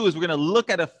going to do is we're going to look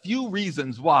at a few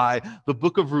reasons why the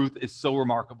book of Ruth is so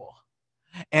remarkable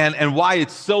and why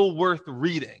it's so worth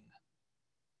reading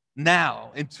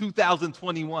now in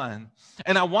 2021.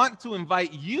 And I want to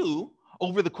invite you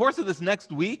over the course of this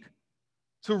next week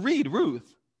to read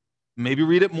Ruth. Maybe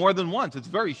read it more than once. It's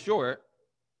very short.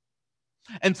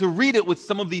 And to read it with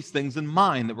some of these things in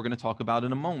mind that we're going to talk about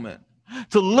in a moment.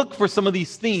 To look for some of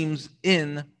these themes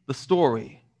in the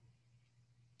story.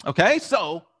 Okay,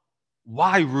 so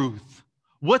why Ruth?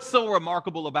 What's so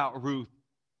remarkable about Ruth,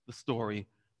 the story,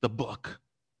 the book,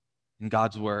 in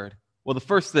God's word? Well, the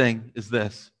first thing is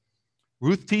this.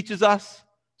 Ruth teaches us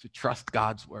to trust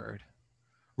God's word.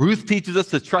 Ruth teaches us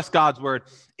to trust God's word.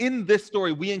 In this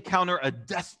story, we encounter a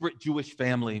desperate Jewish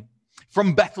family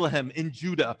from Bethlehem in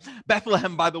Judah.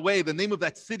 Bethlehem, by the way, the name of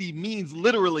that city means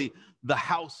literally the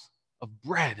house of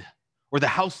bread or the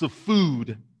house of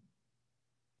food.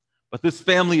 But this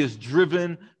family is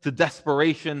driven to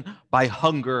desperation by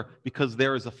hunger because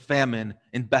there is a famine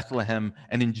in Bethlehem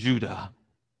and in Judah.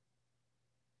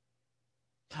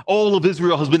 All of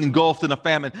Israel has been engulfed in a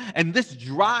famine, and this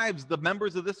drives the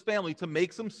members of this family to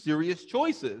make some serious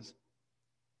choices.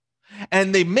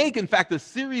 And they make, in fact, a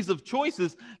series of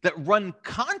choices that run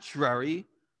contrary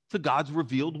to God's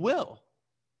revealed will.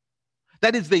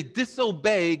 That is, they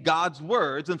disobey God's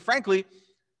words, and frankly,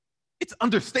 it's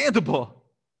understandable.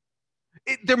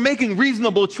 They're making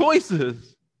reasonable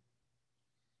choices.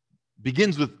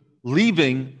 Begins with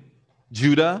leaving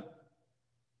Judah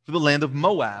for the land of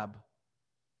Moab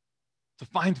to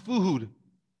find food,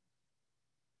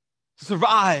 to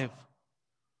survive.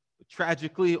 But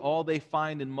tragically, all they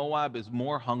find in Moab is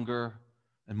more hunger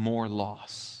and more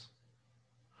loss.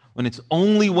 When it's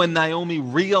only when Naomi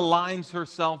realigns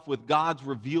herself with God's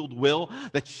revealed will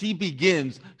that she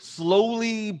begins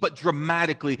slowly but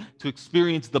dramatically to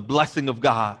experience the blessing of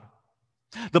God.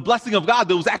 The blessing of God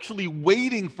that was actually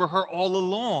waiting for her all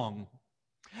along.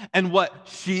 And what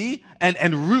she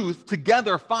and Ruth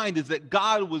together find is that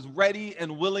God was ready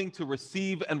and willing to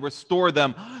receive and restore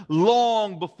them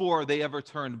long before they ever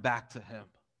turned back to him.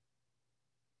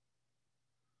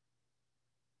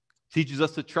 Teaches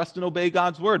us to trust and obey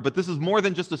God's word. But this is more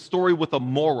than just a story with a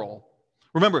moral.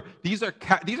 Remember, these are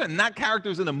not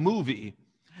characters in a movie.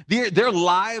 Their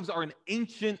lives are an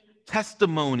ancient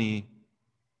testimony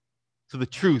to the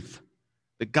truth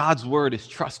that God's word is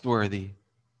trustworthy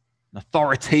and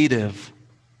authoritative,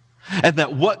 and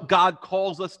that what God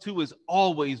calls us to is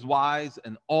always wise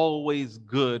and always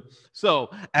good. So,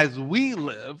 as we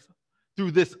live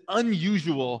through this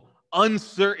unusual,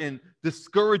 uncertain,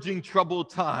 discouraging,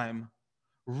 troubled time,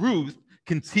 Ruth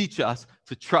can teach us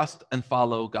to trust and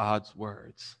follow God's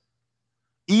words,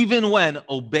 even when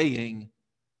obeying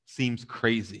seems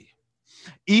crazy,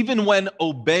 even when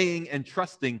obeying and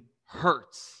trusting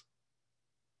hurts,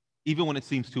 even when it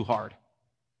seems too hard.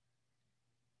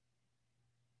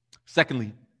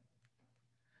 Secondly,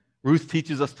 Ruth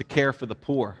teaches us to care for the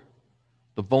poor,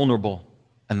 the vulnerable,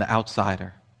 and the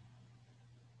outsider.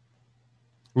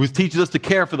 Ruth teaches us to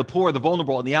care for the poor, the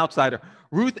vulnerable, and the outsider.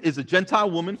 Ruth is a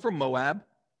Gentile woman from Moab,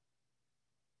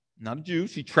 not a Jew.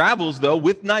 She travels, though,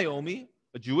 with Naomi,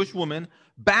 a Jewish woman,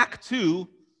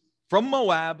 from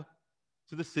Moab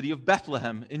to the city of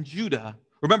Bethlehem in Judah.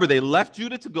 Remember, they left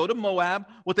Judah to go to Moab.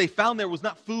 What they found there was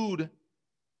not food.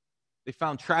 They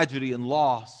found tragedy and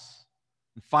loss.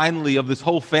 And finally, of this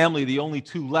whole family, the only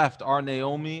 2 left are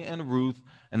Naomi and Ruth,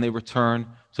 and they return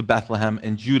to Bethlehem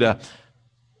and Judah.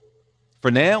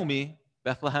 For Naomi,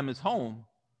 Bethlehem is home.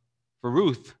 For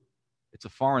Ruth, it's a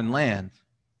foreign land.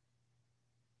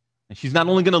 And she's not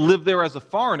only going to live there as a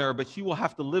foreigner, but she will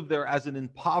have to live there as an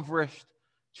impoverished,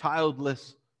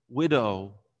 childless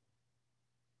widow.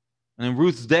 And in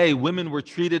Ruth's day, women were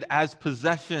treated as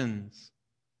possessions.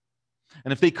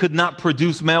 And if they could not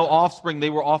produce male offspring, they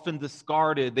were often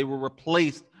discarded. They were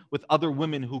replaced with other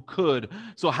women who could.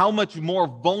 So how much more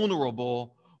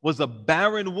vulnerable was a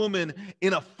barren woman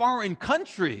in a foreign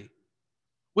country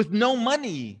with no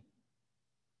money.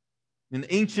 In an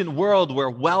ancient world where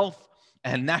wealth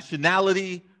and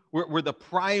nationality were the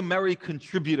primary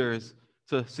contributors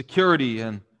to security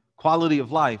and quality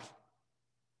of life.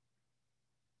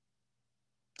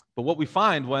 But what we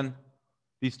find when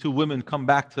these two women come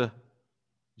back to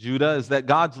Judah is that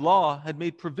God's law had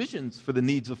made provisions for the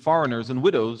needs of foreigners and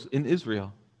widows in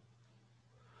Israel.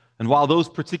 And while those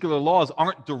particular laws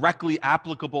aren't directly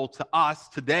applicable to us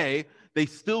today, they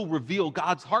still reveal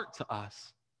God's heart to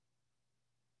us.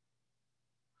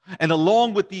 And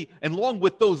along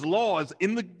with those laws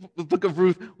in the book of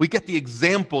Ruth, we get the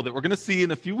example that we're going to see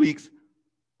in a few weeks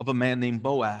of a man named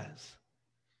Boaz.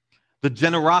 The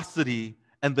generosity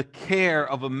and the care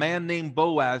of a man named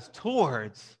Boaz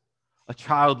towards a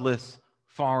childless,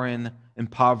 foreign,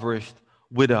 impoverished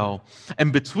widow.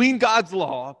 And between God's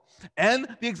law and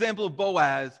the example of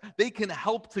Boaz, they can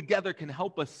help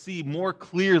us see more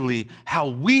clearly how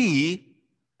we,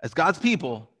 as God's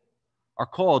people, are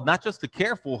called not just to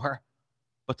care for,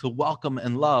 but to welcome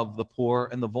and love the poor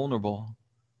and the vulnerable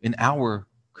in our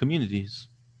communities.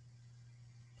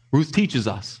 Ruth teaches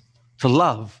us to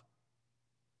love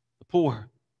the poor,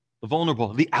 the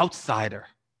vulnerable, the outsider.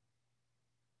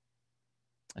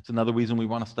 That's another reason we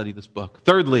want to study this book.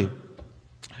 Thirdly,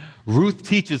 Ruth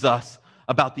teaches us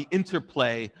about the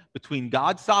interplay between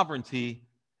God's sovereignty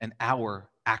and our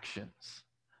actions.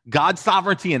 God's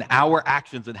sovereignty and our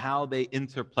actions and how they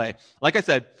interplay. Like I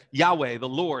said, Yahweh, the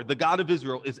Lord, the God of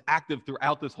Israel, is active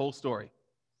throughout this whole story.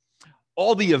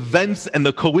 All the events and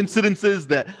the coincidences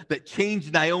that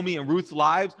changed Naomi and Ruth's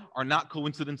lives are not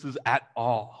coincidences at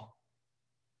all.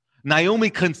 Naomi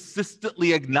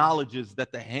consistently acknowledges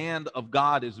that the hand of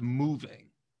God is moving.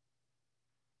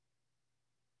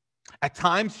 At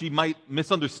times, she might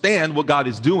misunderstand what God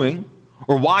is doing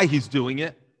or why he's doing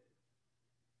it,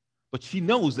 but she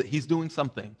knows that he's doing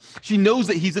something. She knows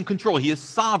that he's in control. He is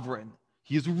sovereign.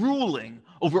 He is ruling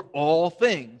over all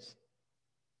things.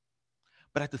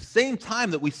 But at the same time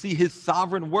that we see his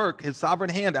sovereign work, his sovereign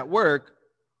hand at work,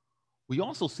 we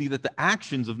also see that the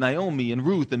actions of Naomi and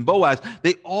Ruth and Boaz,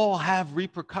 they all have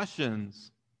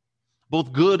repercussions,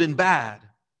 both good and bad,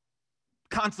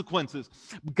 consequences.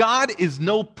 God is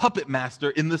no puppet master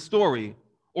in this story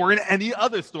or in any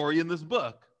other story in this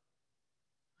book.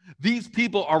 These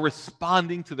people are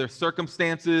responding to their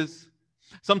circumstances.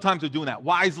 Sometimes they're doing that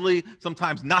wisely,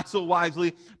 sometimes not so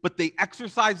wisely, but they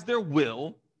exercise their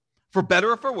will, for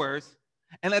better or for worse,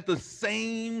 and at the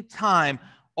same time,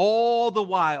 all the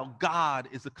while, God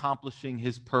is accomplishing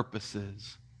his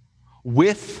purposes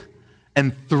with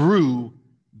and through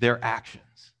their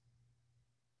actions.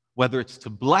 Whether it's to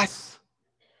bless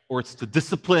or it's to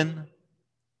discipline,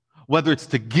 whether it's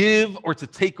to give or to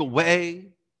take away.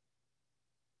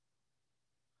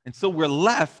 And so we're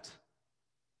left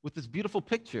with this beautiful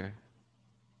picture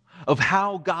of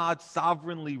how God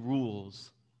sovereignly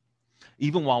rules,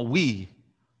 even while we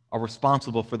are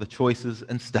responsible for the choices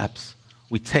and steps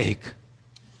we take.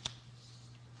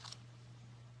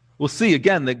 We'll see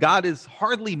again that God is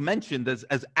hardly mentioned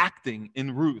as acting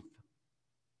in Ruth.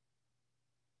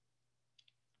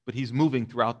 But he's moving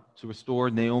throughout to restore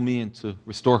Naomi and to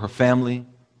restore her family.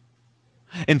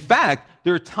 In fact,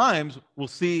 there are times we'll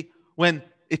see when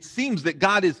it seems that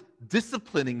God is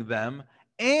disciplining them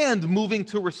and moving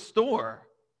to restore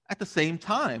at the same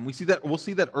time. We'll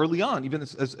see that early on, even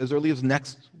as early as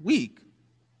next week.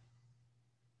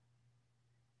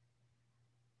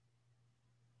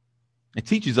 It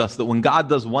teaches us that when God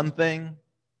does one thing,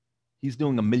 he's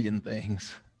doing a million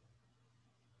things.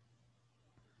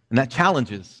 And that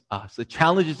challenges us. It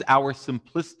challenges our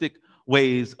simplistic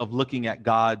ways of looking at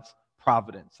God's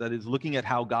providence. That is, looking at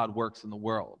how God works in the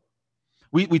world.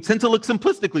 We tend to look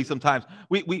simplistically sometimes.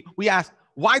 We ask,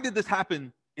 why did this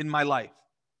happen in my life?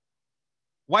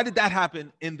 Why did that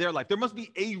happen in their life? There must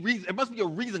be a reason. There must be a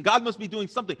reason. God must be doing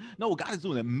something. No, God is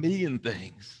doing a million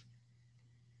things.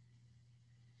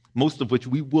 Most of which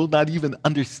we will not even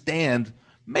understand,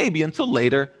 maybe until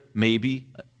later, maybe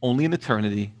only in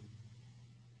eternity.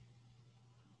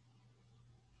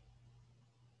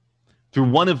 Through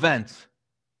one event,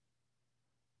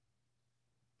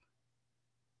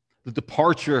 the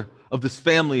departure of this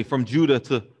family from Judah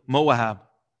to Moab,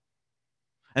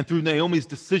 and through Naomi's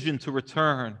decision to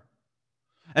return,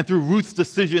 and through Ruth's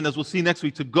decision, as we'll see next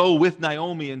week, to go with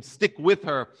Naomi and stick with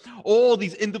her, all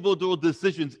these individual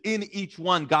decisions, in each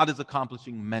one, God is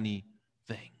accomplishing many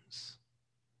things.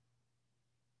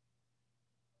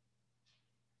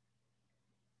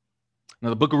 Now,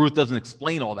 the book of Ruth doesn't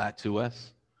explain all that to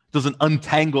us. It doesn't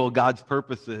untangle God's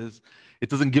purposes. It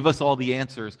doesn't give us all the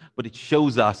answers, but it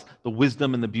shows us the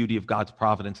wisdom and the beauty of God's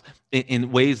providence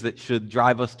in ways that should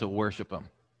drive us to worship him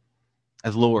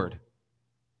as Lord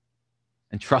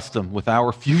and trust him with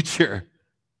our future.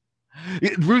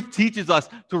 Ruth teaches us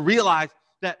to realize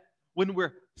that when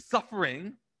we're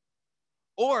suffering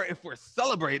or if we're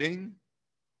celebrating,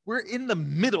 we're in the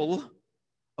middle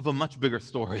of a much bigger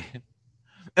story.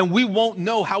 And we won't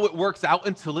know how it works out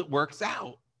until it works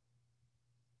out.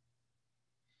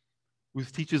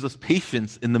 Ruth teaches us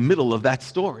patience in the middle of that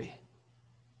story.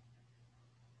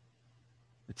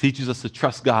 It teaches us to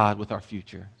trust God with our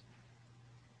future.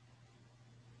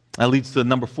 That leads to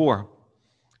number 4.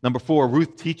 Number 4,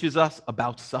 Ruth teaches us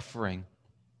about suffering.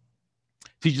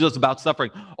 Teaches us about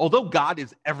suffering. Although God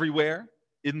is everywhere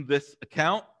in this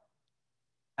account,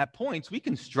 at points we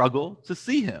can struggle to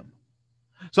see him.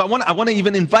 So I want to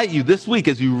even invite you this week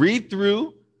as you read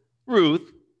through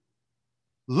Ruth,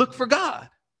 look for God.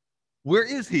 Where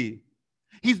is he?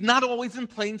 He's not always in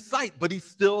plain sight, but he's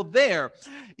still there.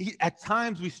 At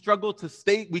times we can struggle to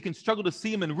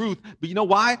see him in Ruth, but you know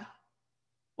why?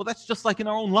 Well, that's just like in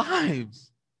our own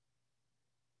lives.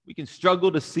 We can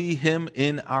struggle to see him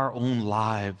in our own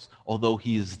lives, although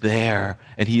he is there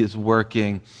and he is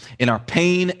working. In our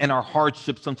pain and our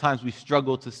hardship, sometimes we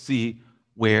struggle to see,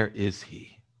 where is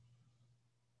he?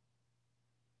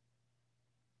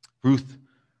 Ruth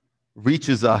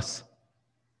teaches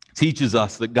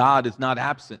us that God is not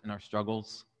absent in our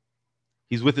struggles.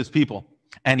 He's with his people,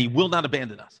 and he will not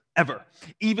abandon us, ever,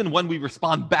 even when we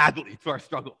respond badly to our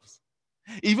struggles.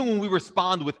 Even when we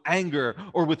respond with anger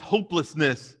or with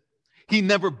hopelessness, he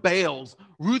never bails.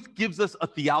 Ruth gives us a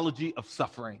theology of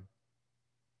suffering,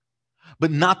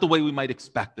 but not the way we might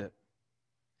expect it.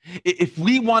 If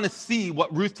we want to see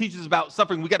what Ruth teaches about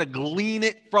suffering, we got to glean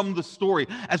it from the story.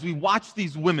 As we watch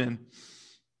these women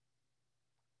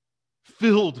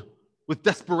filled with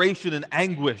desperation and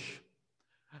anguish,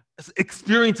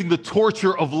 experiencing the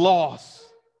torture of loss,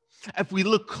 if we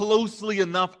look closely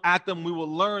enough at them, we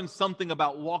will learn something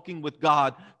about walking with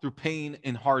God through pain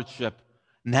and hardship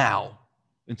now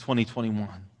in 2021.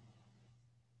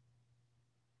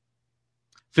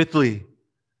 Fifthly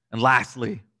and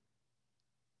lastly,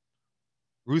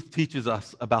 Ruth teaches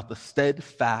us about the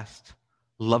steadfast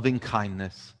loving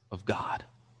kindness of God.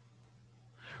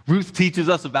 Ruth teaches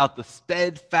us about the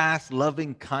steadfast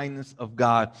loving kindness of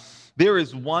God. There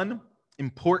is one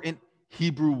important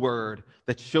Hebrew word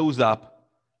that shows up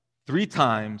 3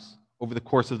 times over the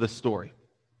course of this story.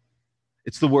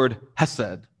 It's the word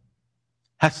hesed.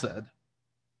 Hesed.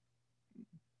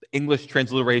 The English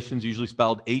transliteration is usually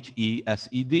spelled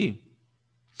H-E-S-E-D.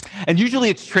 And usually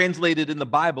it's translated in the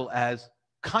Bible as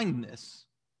kindness.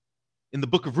 In the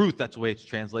book of Ruth, that's the way it's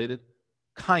translated.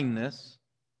 Kindness.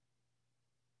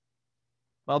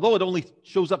 Although it only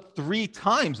shows up 3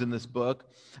 times in this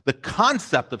book, the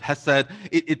concept of hesed,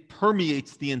 it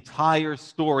permeates the entire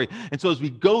story. And so as we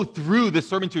go through this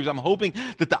sermon series, I'm hoping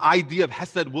that the idea of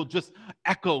hesed will just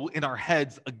echo in our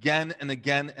heads again and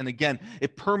again and again.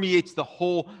 It permeates the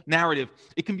whole narrative.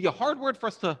 It can be a hard word for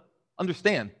us to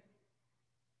understand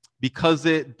because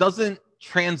it doesn't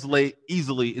translate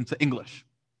easily into English.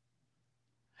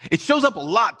 It shows up a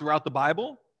lot throughout the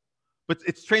Bible, but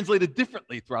it's translated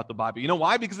differently throughout the Bible. You know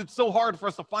why? Because it's so hard for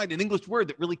us to find an English word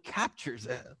that really captures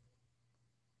it.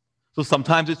 So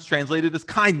sometimes it's translated as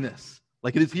kindness,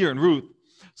 like it is here in Ruth.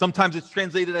 Sometimes it's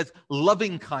translated as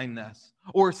loving kindness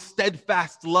or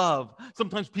steadfast love.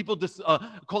 Sometimes people just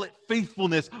call it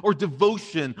faithfulness or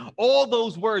devotion. All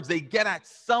those words, they get at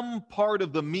some part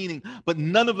of the meaning, but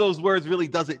none of those words really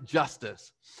does it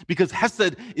justice because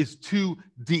hesed is too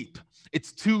deep.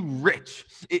 It's too rich.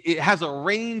 It has a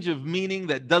range of meaning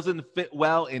that doesn't fit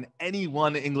well in any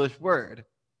one English word.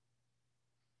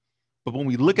 But when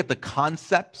we look at the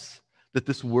concepts that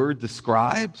this word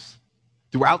describes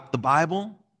throughout the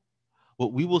Bible,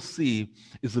 what we will see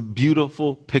is a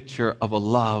beautiful picture of a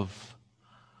love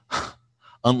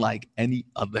unlike any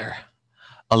other.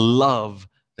 A love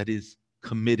that is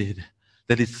committed,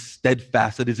 that is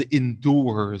steadfast, that is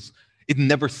endures. It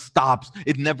never stops.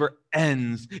 It never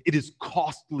ends. It is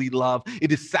costly love.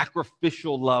 It is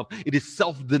sacrificial love. It is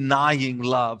self-denying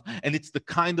love. And it's the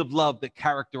kind of love that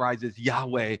characterizes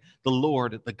Yahweh, the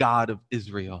Lord, the God of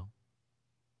Israel.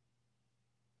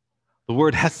 The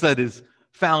word hesed is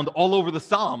found all over the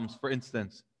Psalms, for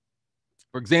instance.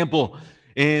 For example,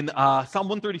 in Psalm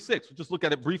 136, we'll just look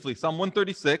at it briefly. Psalm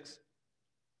 136.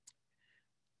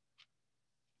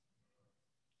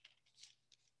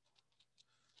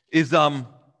 It's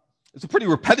a pretty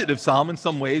repetitive psalm in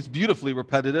some ways, beautifully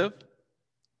repetitive.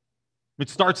 It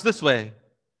starts this way.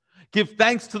 Give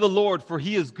thanks to the Lord, for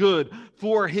he is good,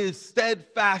 for his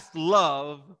steadfast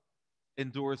love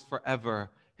endures forever.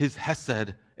 His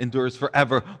hesed endures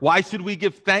forever. Why should we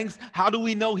give thanks? How do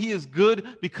we know he is good?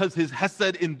 Because his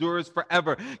hesed endures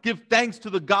forever. Give thanks to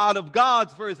the God of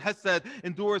gods, for his hesed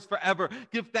endures forever.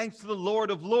 Give thanks to the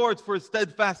Lord of lords, for his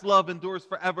steadfast love endures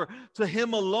forever. To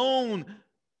him alone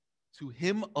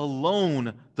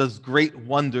does great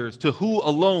wonders. To who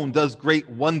alone does great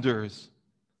wonders?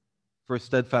 For his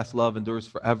steadfast love endures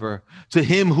forever. To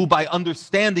him who by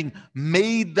understanding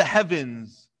made the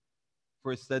heavens,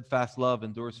 for his steadfast love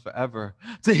endures forever.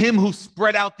 To him who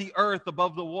spread out the earth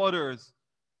above the waters,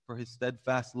 for his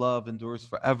steadfast love endures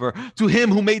forever. To him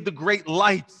who made the great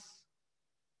lights,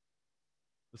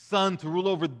 the sun to rule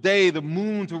over the day, the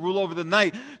moon to rule over the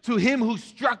night. To him who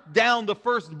struck down the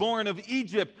firstborn of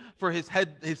Egypt, for his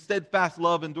steadfast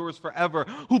love endures forever.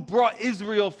 Who brought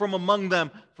Israel from among them,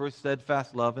 for his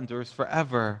steadfast love endures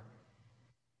forever.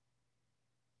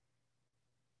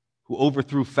 Who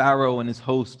overthrew Pharaoh and his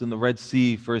host in the Red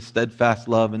Sea, for his steadfast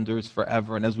love endures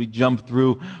forever. And as we jump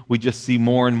through, we just see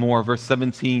more and more. Verse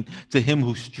 17, to him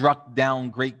who struck down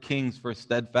great kings, for his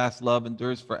steadfast love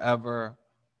endures forever.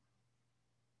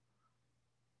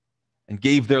 And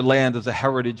gave their land as a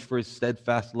heritage, for his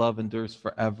steadfast love endures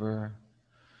forever.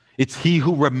 It's he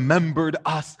who remembered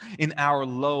us in our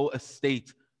low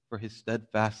estate, for his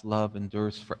steadfast love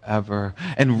endures forever,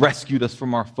 and rescued us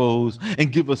from our foes,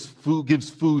 and gives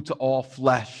food to all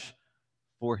flesh,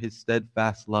 for his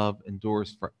steadfast love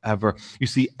endures forever. You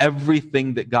see,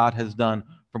 everything that God has done,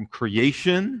 from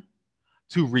creation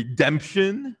to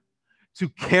redemption to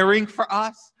caring for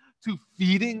us to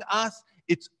feeding us,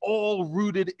 it's all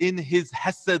rooted in his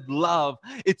hesed love.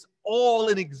 It's all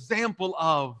an example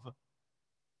of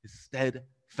his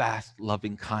steadfast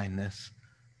loving kindness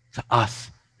to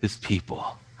us, his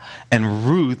people. And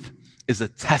Ruth is a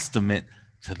testament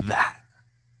to that.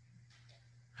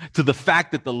 To the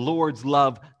fact that the Lord's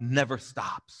love never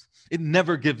stops. It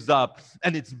never gives up.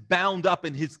 And it's bound up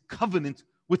in his covenant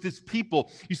with his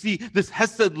people. You see, this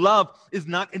hesed love is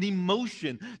not an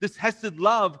emotion. This hesed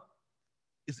love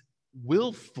is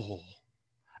willful,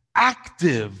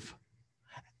 active,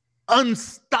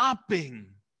 unstopping.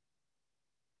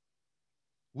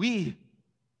 We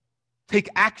take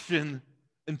action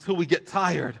until we get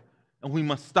tired and we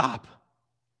must stop.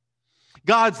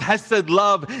 God's hesed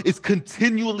love is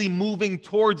continually moving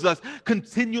towards us,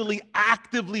 continually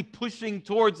actively pushing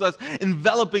towards us,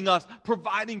 enveloping us,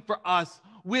 providing for us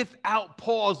without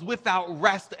pause, without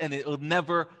rest, and it will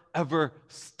never, ever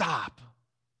stop.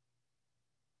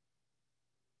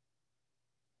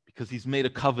 Because he's made a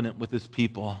covenant with his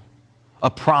people, a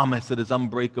promise that is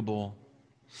unbreakable.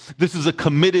 This is a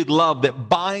committed love that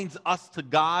binds us to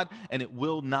God, and it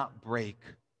will not break.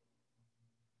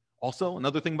 Also,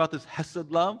 another thing about this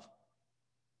hesed love,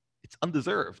 it's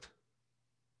undeserved.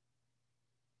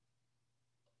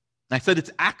 I said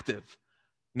it's active.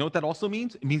 You know what that also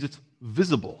means? It means it's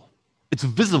visible. It's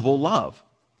visible love.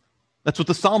 That's what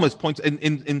the psalmist points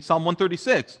in Psalm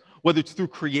 136. Whether it's through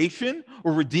creation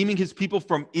or redeeming his people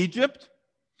from Egypt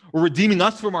or redeeming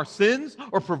us from our sins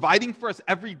or providing for us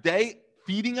every day,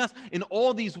 feeding us, in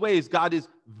all these ways, God is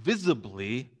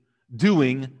visibly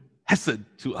doing hesed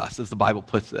to us, as the Bible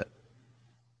puts it.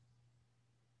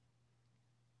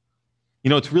 You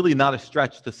know, it's really not a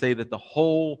stretch to say that the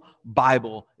whole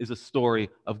Bible is a story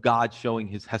of God showing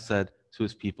his hesed to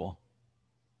his people.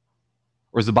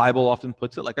 Or as the Bible often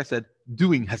puts it, like I said,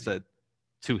 doing hesed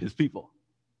to his people.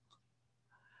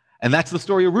 And that's the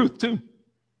story of Ruth, too.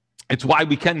 It's why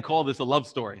we can call this a love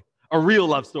story, a real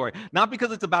love story. Not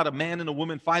because it's about a man and a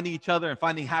woman finding each other and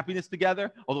finding happiness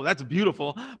together, although that's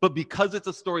beautiful, but because it's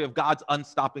a story of God's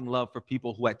unstopping love for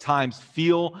people who at times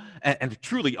feel and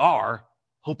truly are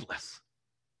hopeless.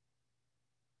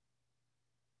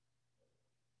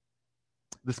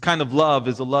 This kind of love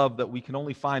is a love that we can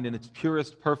only find in its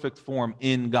purest, perfect form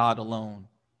in God alone.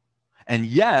 And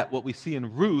yet, what we see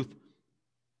in Ruth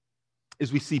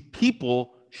is we see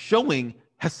people showing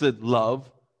hesed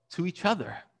love to each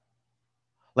other.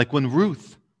 Like when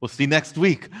Ruth, we'll see next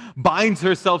week, binds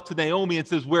herself to Naomi and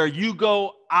says, where you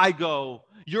go, I go.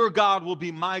 Your God will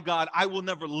be my God. I will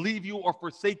never leave you or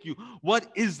forsake you. What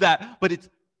is that? But it's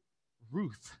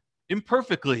Ruth,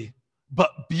 imperfectly,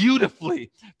 but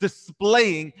beautifully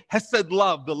displaying hesed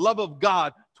love, the love of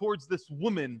God towards this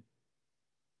woman.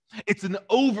 It's an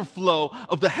overflow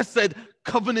of the hesed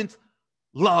covenant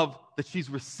love that she's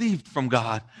received from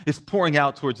God is pouring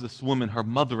out towards this woman, her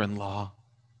mother-in-law.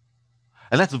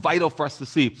 And that's vital for us to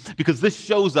see, because this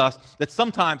shows us that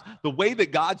sometimes the way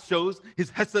that God shows his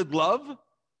hesed love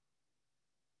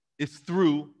is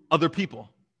through other people.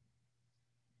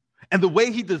 And the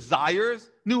way he desires,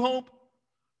 New Hope,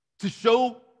 to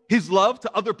show his love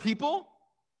to other people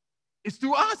is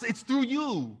through us. It's through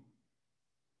you.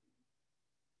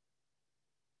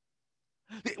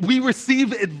 We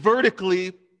receive it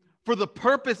vertically for the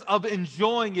purpose of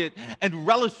enjoying it and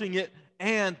relishing it,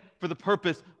 and for the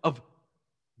purpose of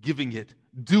giving it,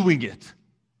 doing it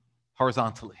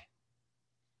horizontally.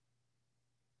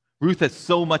 Ruth has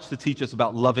so much to teach us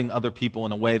about loving other people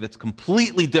in a way that's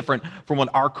completely different from what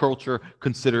our culture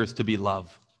considers to be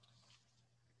love.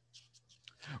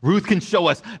 Ruth can show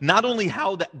us not only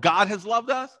how that God has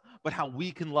loved us, but how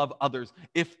we can love others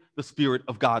if the Spirit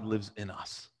of God lives in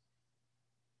us.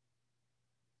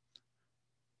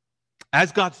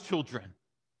 As God's children,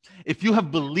 if you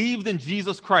have believed in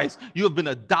Jesus Christ, you have been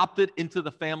adopted into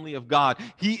the family of God.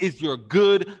 He is your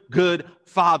good, good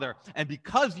Father. And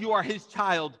because you are his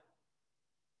child,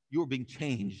 you are being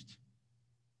changed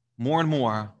more and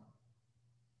more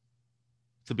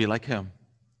to be like him.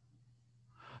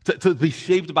 To be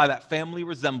shaped by that family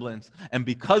resemblance. And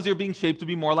because you're being shaped to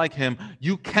be more like him,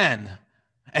 you can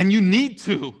and you need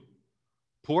to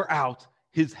pour out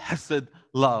his hesed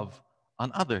love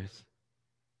on others.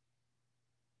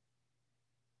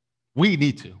 We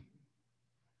need to.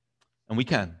 And we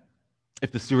can,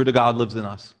 if the Spirit of God lives in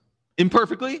us.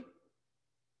 Imperfectly,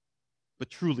 but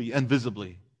truly and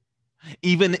visibly.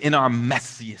 Even in our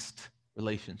messiest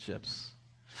relationships.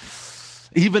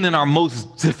 Even in our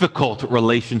most difficult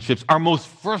relationships, our most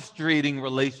frustrating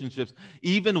relationships,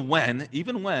 even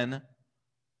when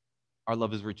our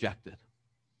love is rejected.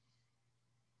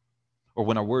 Or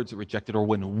when our words are rejected, or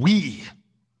when we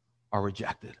are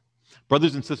rejected.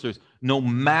 Brothers and sisters, no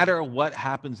matter what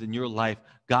happens in your life,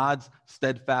 God's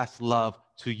steadfast love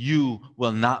to you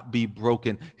will not be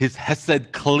broken. His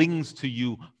hesed clings to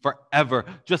you forever,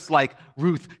 just like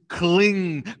Ruth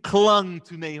clung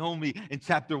to Naomi in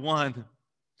chapter 1.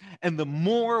 And the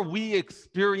more we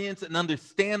experience and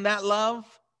understand that love,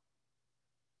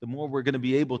 the more we're going to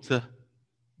be able to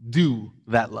do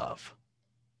that love.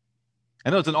 I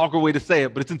know it's an awkward way to say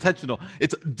it, but it's intentional.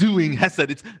 It's doing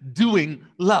hesed. It's doing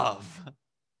love.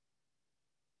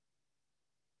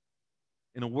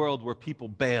 In a world where people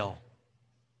bail,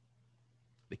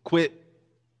 they quit,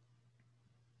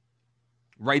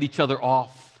 write each other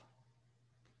off,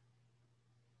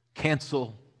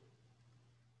 cancel.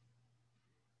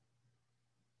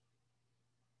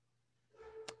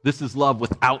 This is love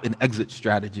without an exit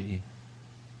strategy.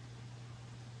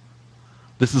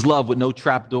 This is love with no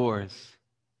trapdoors.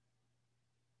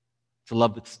 It's a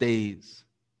love that stays,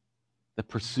 that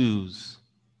pursues,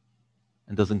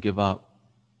 and doesn't give up.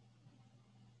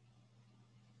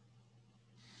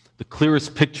 The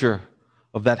clearest picture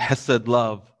of that hesed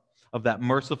love, of that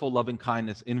merciful loving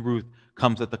kindness in Ruth,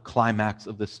 comes at the climax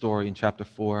of this story in chapter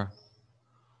 4,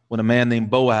 when a man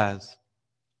named Boaz,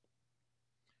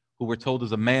 who we're told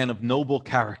is a man of noble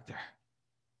character.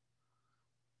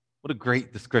 What a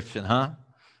great description, huh?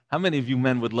 How many of you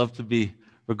men would love to be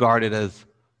recorded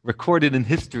in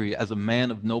history as a man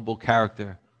of noble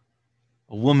character,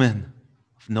 a woman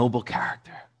of noble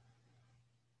character?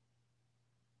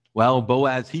 Well,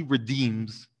 Boaz, he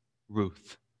redeems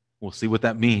Ruth. We'll see what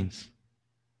that means.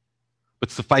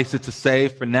 But suffice it to say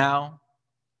for now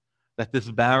that this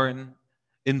barren,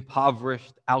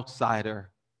 impoverished outsider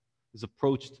is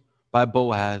approached by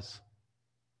Boaz,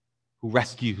 who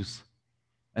rescues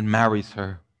and marries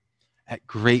her at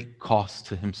great cost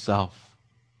to himself.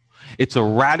 It's a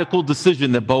radical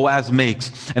decision that Boaz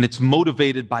makes, and it's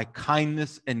motivated by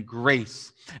kindness and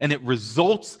grace, and it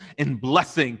results in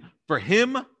blessing for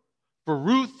him, for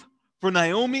Ruth, for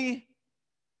Naomi.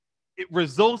 It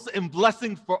results in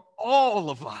blessing for all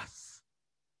of us.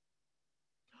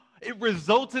 It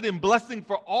resulted in blessing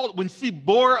for all. When she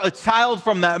bore a child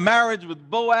from that marriage with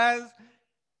Boaz,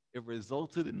 it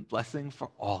resulted in blessing for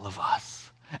all of us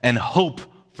and hope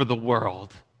for the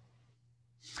world.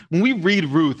 When we read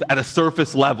Ruth at a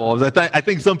surface level, I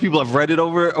think some people have read it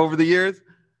over the years,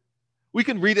 we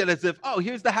can read it as if, oh,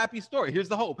 here's the happy story, here's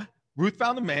the hope. Ruth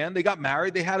found a man, they got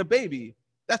married, they had a baby.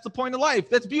 That's the point of life.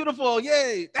 That's beautiful,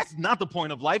 yay. That's not the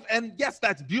point of life. And yes,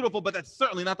 that's beautiful, but that's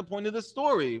certainly not the point of this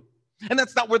story. And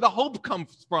that's not where the hope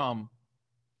comes from.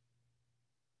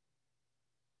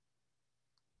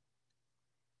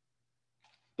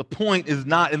 The point is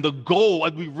not, and the goal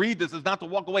as we read this is not to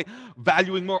walk away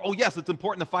valuing more. Oh, yes, it's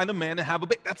important to find a man and have a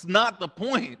baby. That's not the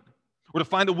point. Or to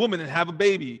find a woman and have a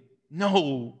baby.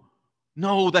 No,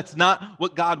 that's not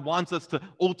what God wants us to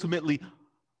ultimately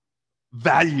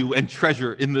value and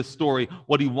treasure in this story.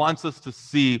 What he wants us to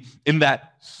see in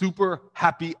that super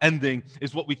happy ending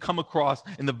is what we come across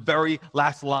in the very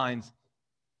last lines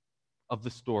of the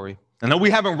story. I know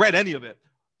we haven't read any of it.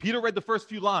 Peter read the first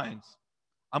few lines.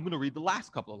 I'm going to read the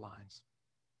last couple of lines.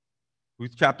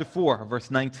 Ruth chapter 4, verse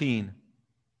 19.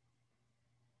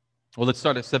 Well, let's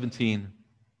start at 17.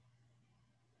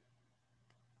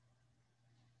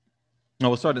 No,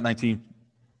 we'll start at 19.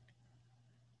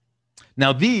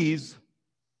 Now these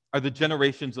are the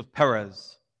generations of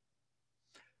Perez.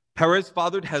 Perez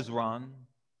fathered Hezron.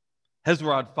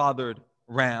 Hezron fathered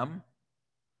Ram.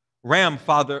 Ram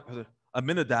fathered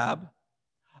Aminadab.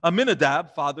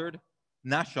 Aminadab fathered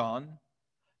Nahshon.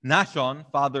 Nahshon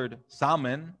fathered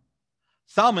Salmon.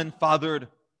 Salmon fathered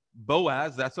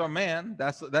Boaz. That's our man.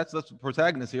 That's the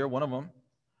protagonist here, one of them.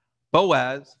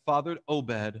 Boaz fathered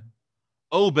Obed.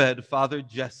 Obed fathered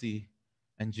Jesse.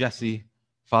 And Jesse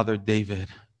fathered David.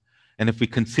 And if we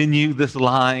continue this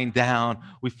line down,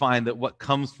 we find that what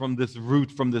comes from this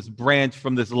root, from this branch,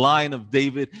 from this line of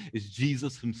David is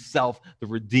Jesus himself, the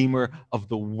Redeemer of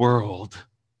the world.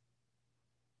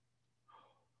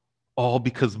 All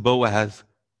because Boaz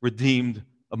redeemed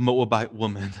a Moabite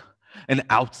woman, an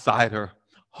outsider,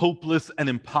 hopeless and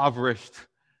impoverished.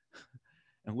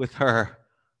 And with her,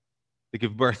 they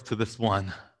give birth to this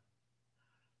one.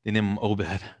 They name him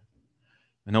Obed.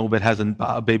 And Obed has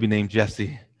a baby named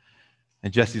Jesse.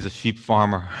 And Jesse's a sheep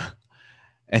farmer.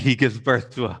 And he gives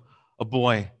birth to a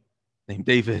boy named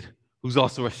David, who's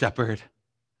also a shepherd.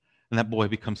 And that boy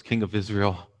becomes king of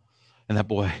Israel. And that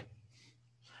boy,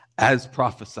 as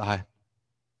prophesied,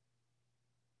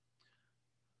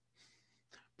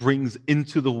 brings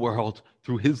into the world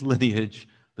through his lineage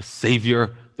the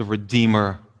Savior, the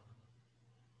Redeemer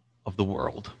of the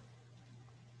world.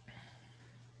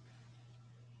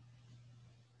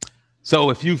 So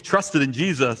if you've trusted in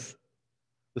Jesus,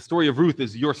 the story of Ruth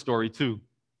is your story too.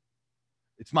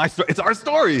 It's my story. It's our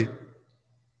story.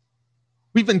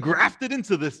 We've been grafted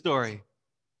into this story.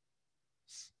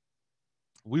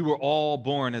 We were all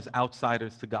born as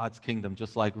outsiders to God's kingdom,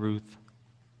 just like Ruth.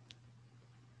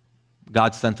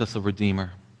 God sent us a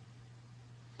Redeemer,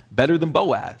 better than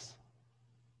Boaz,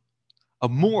 a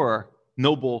more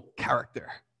noble character.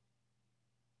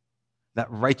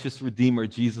 That righteous Redeemer,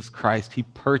 Jesus Christ, he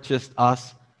purchased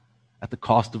us at the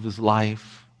cost of his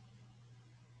life.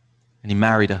 And he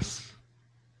married us,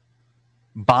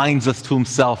 binds us to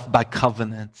himself by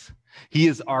covenant. He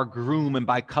is our groom, and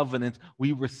by covenant,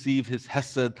 we receive his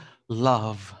hesed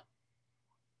love.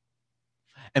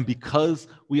 And because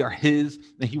we are his,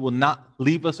 and he will not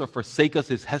leave us or forsake us,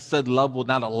 his hesed love will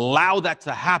not allow that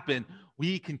to happen.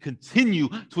 We can continue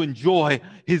to enjoy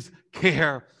his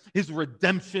care, his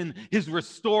redemption, his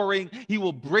restoring. He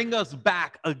will bring us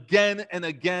back again and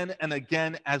again and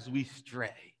again as we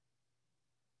stray.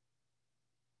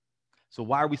 So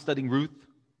why are we studying Ruth?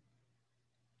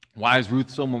 Why is Ruth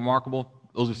so remarkable?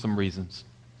 Those are some reasons.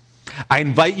 I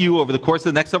invite you over the course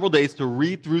of the next several days to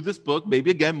read through this book,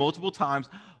 maybe again multiple times.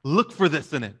 Look for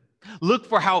this in it. Look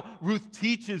for how Ruth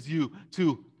teaches you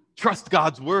to trust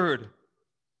God's word.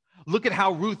 Look at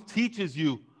how Ruth teaches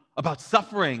you about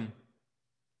suffering,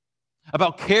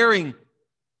 about caring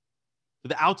for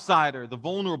the outsider, the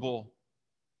vulnerable,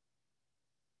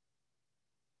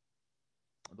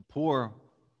 the poor.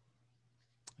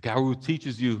 Look how Ruth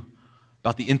teaches you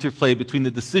about the interplay between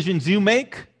the decisions you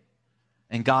make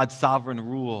and God's sovereign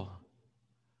rule.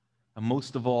 And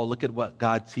most of all, look at what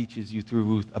God teaches you through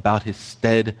Ruth about his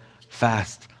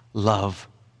steadfast love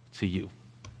to you.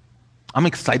 I'm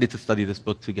excited to study this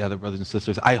book together, brothers and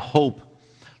sisters. I hope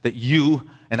that you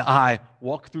and I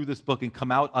walk through this book and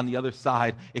come out on the other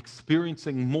side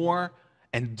experiencing more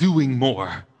and doing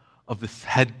more of this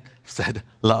said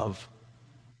love.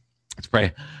 Let's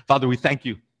pray. Father, we thank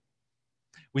you.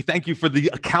 We thank you for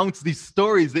the accounts, these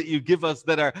stories that you give us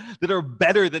that are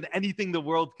better than anything the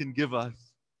world can give us.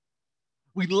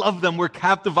 We love them. We're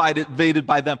captivated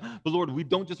by them. But Lord, we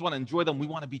don't just want to enjoy them. We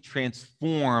want to be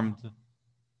transformed.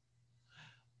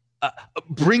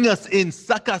 Bring us in,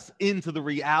 suck us into the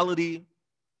reality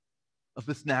of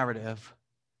this narrative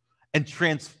and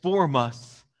transform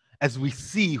us as we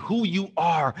see who you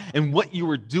are and what you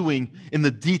are doing in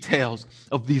the details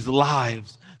of these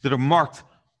lives that are marked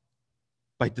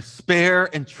by despair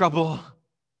and trouble,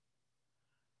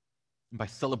 and by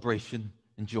celebration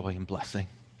and joy and blessing.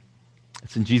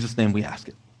 It's in Jesus' name we ask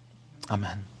it.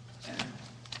 Amen.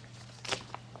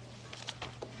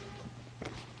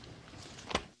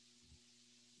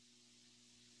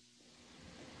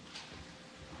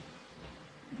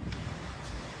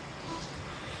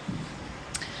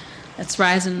 Let's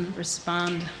rise and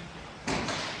respond.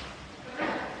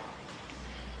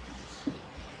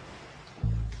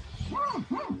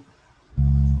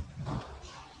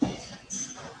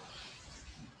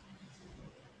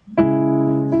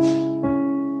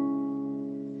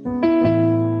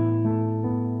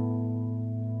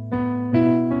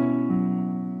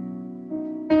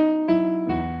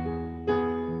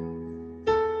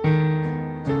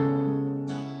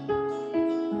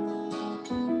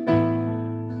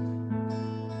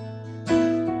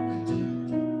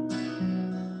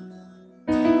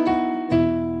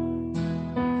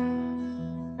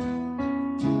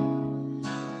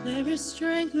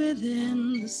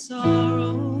 within the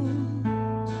sorrow,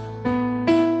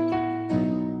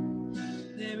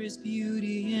 there is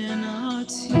beauty in our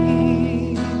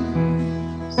tears.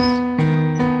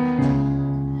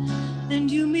 And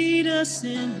you meet us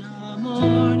in our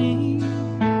mourning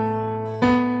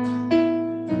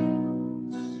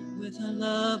with a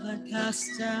love that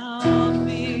casts out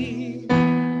fear.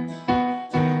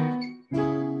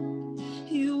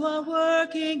 You are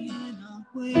working in our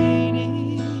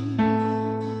waiting,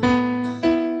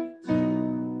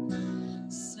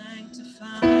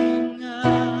 sanctifying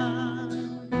us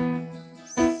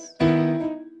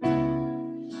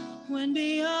when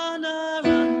beyond our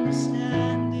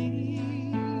understanding,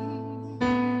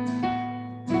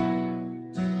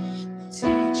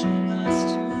 teaching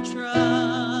us to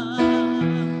trust.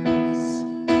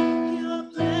 Your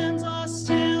plans are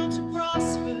still to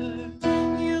prosper.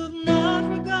 You've not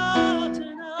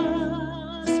forgotten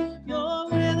us. You're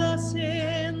with us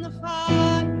in the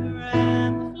fire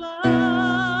and the flood.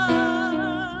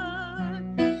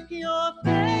 You're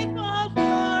faithful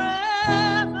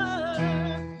forever,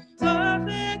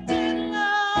 perfect in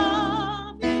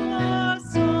love. You are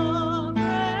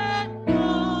sovereign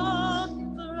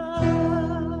over us.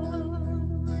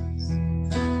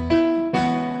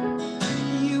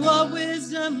 You are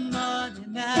wisdom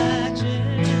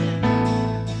unimagined,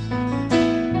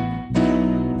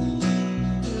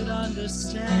 could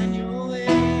understand your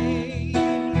way,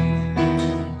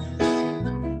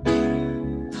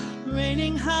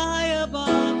 reigning high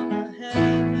above the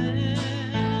heavens,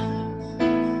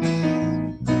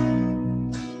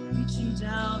 reaching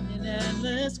down in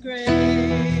endless grace.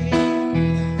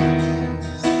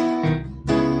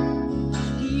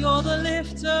 You're the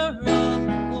lifter of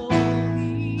the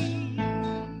holy,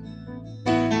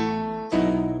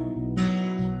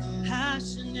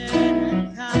 passionate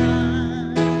and kind.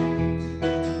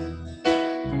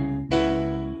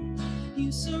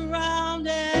 You surround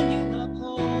and you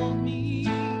uphold me,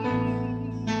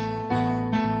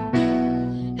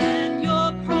 and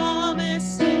your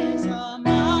promises are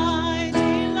my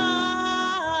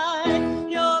delight.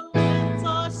 Your plans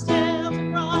are still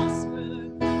to prosper.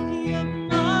 You've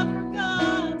not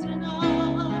forgotten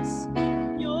us.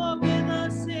 You're with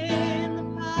us in the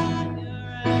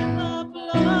fire and the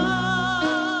blood.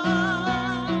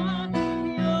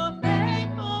 You're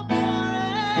faithful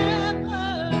forever,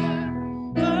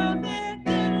 perfect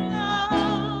in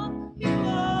love. You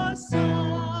are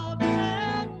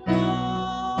sovereign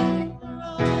over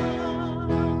us.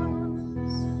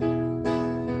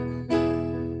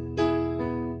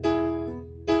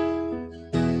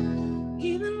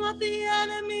 Even what the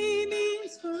enemy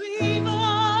means for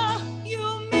evil, you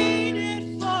mean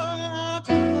it for our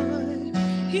good.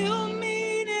 You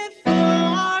mean it for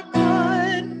our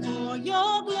good, for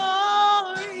your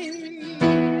glory.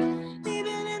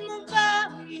 Even in the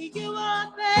valley, you are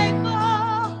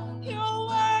faithful. You're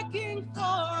working for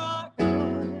our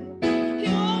good.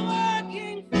 You're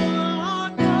working for our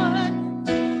good,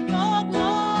 your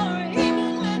glory.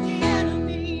 Even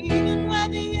when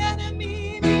the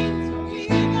enemy means for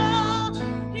evil,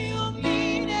 you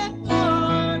mean it for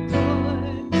our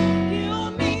good. You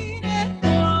mean it for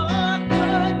our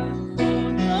good, for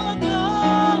your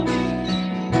glory.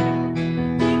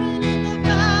 Even in the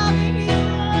valley, you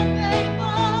are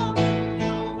faithful.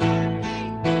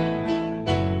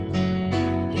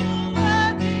 You're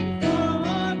working for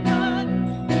our good,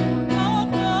 your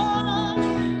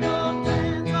glory. Your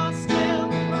plans are still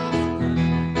to prosper.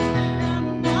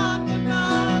 You've not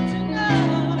forgotten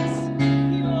us.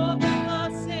 You're with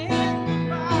us in the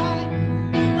fire,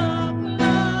 the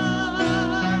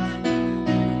blood.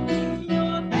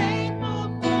 You're faithful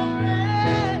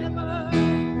forever,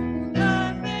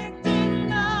 perfect in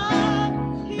love.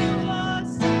 You are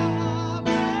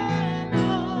sovereign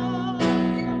over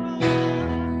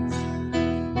us.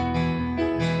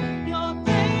 You're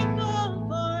faithful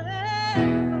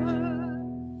forever,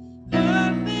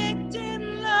 perfect in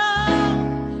love.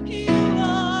 You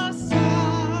are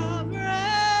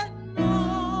sovereign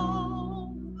over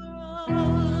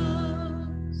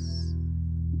us.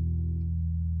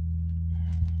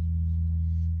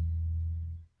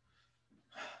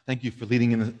 Thank you for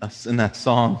leading us in that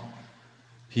song.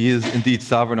 He is indeed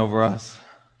sovereign over us.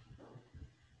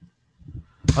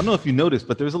 I don't know if you noticed,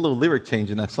 but there's a little lyric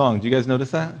change in that song. Do you guys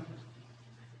notice that?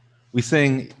 The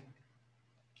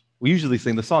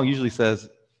song usually says,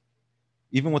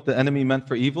 even what the enemy meant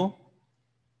for evil,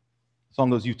 the song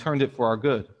goes, you turned it for our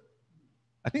good.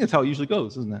 I think that's how it usually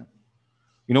goes, isn't it?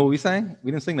 You know what we sang?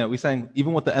 We didn't sing that. We sang,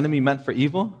 even what the enemy meant for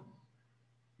evil,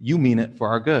 you mean it for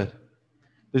our good.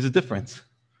 There's a difference.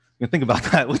 You think about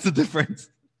that. What's the difference?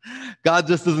 God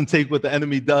just doesn't take what the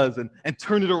enemy does and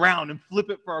turn it around and flip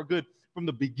it for our good. From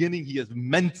the beginning, he has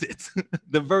meant it.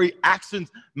 The very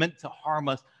actions meant to harm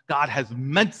us, God has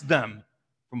meant them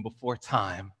from before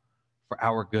time for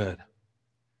our good.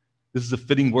 This is a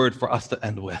fitting word for us to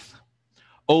end with.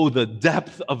 Oh, the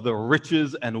depth of the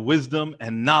riches and wisdom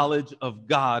and knowledge of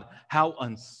God. How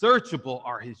unsearchable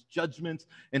are his judgments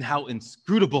and how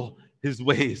inscrutable his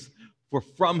ways. For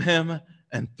from him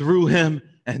and through him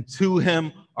and to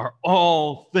him are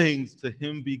all things. To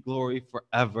him be glory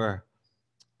forever.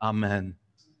 Amen.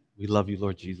 We love you,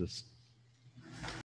 Lord Jesus.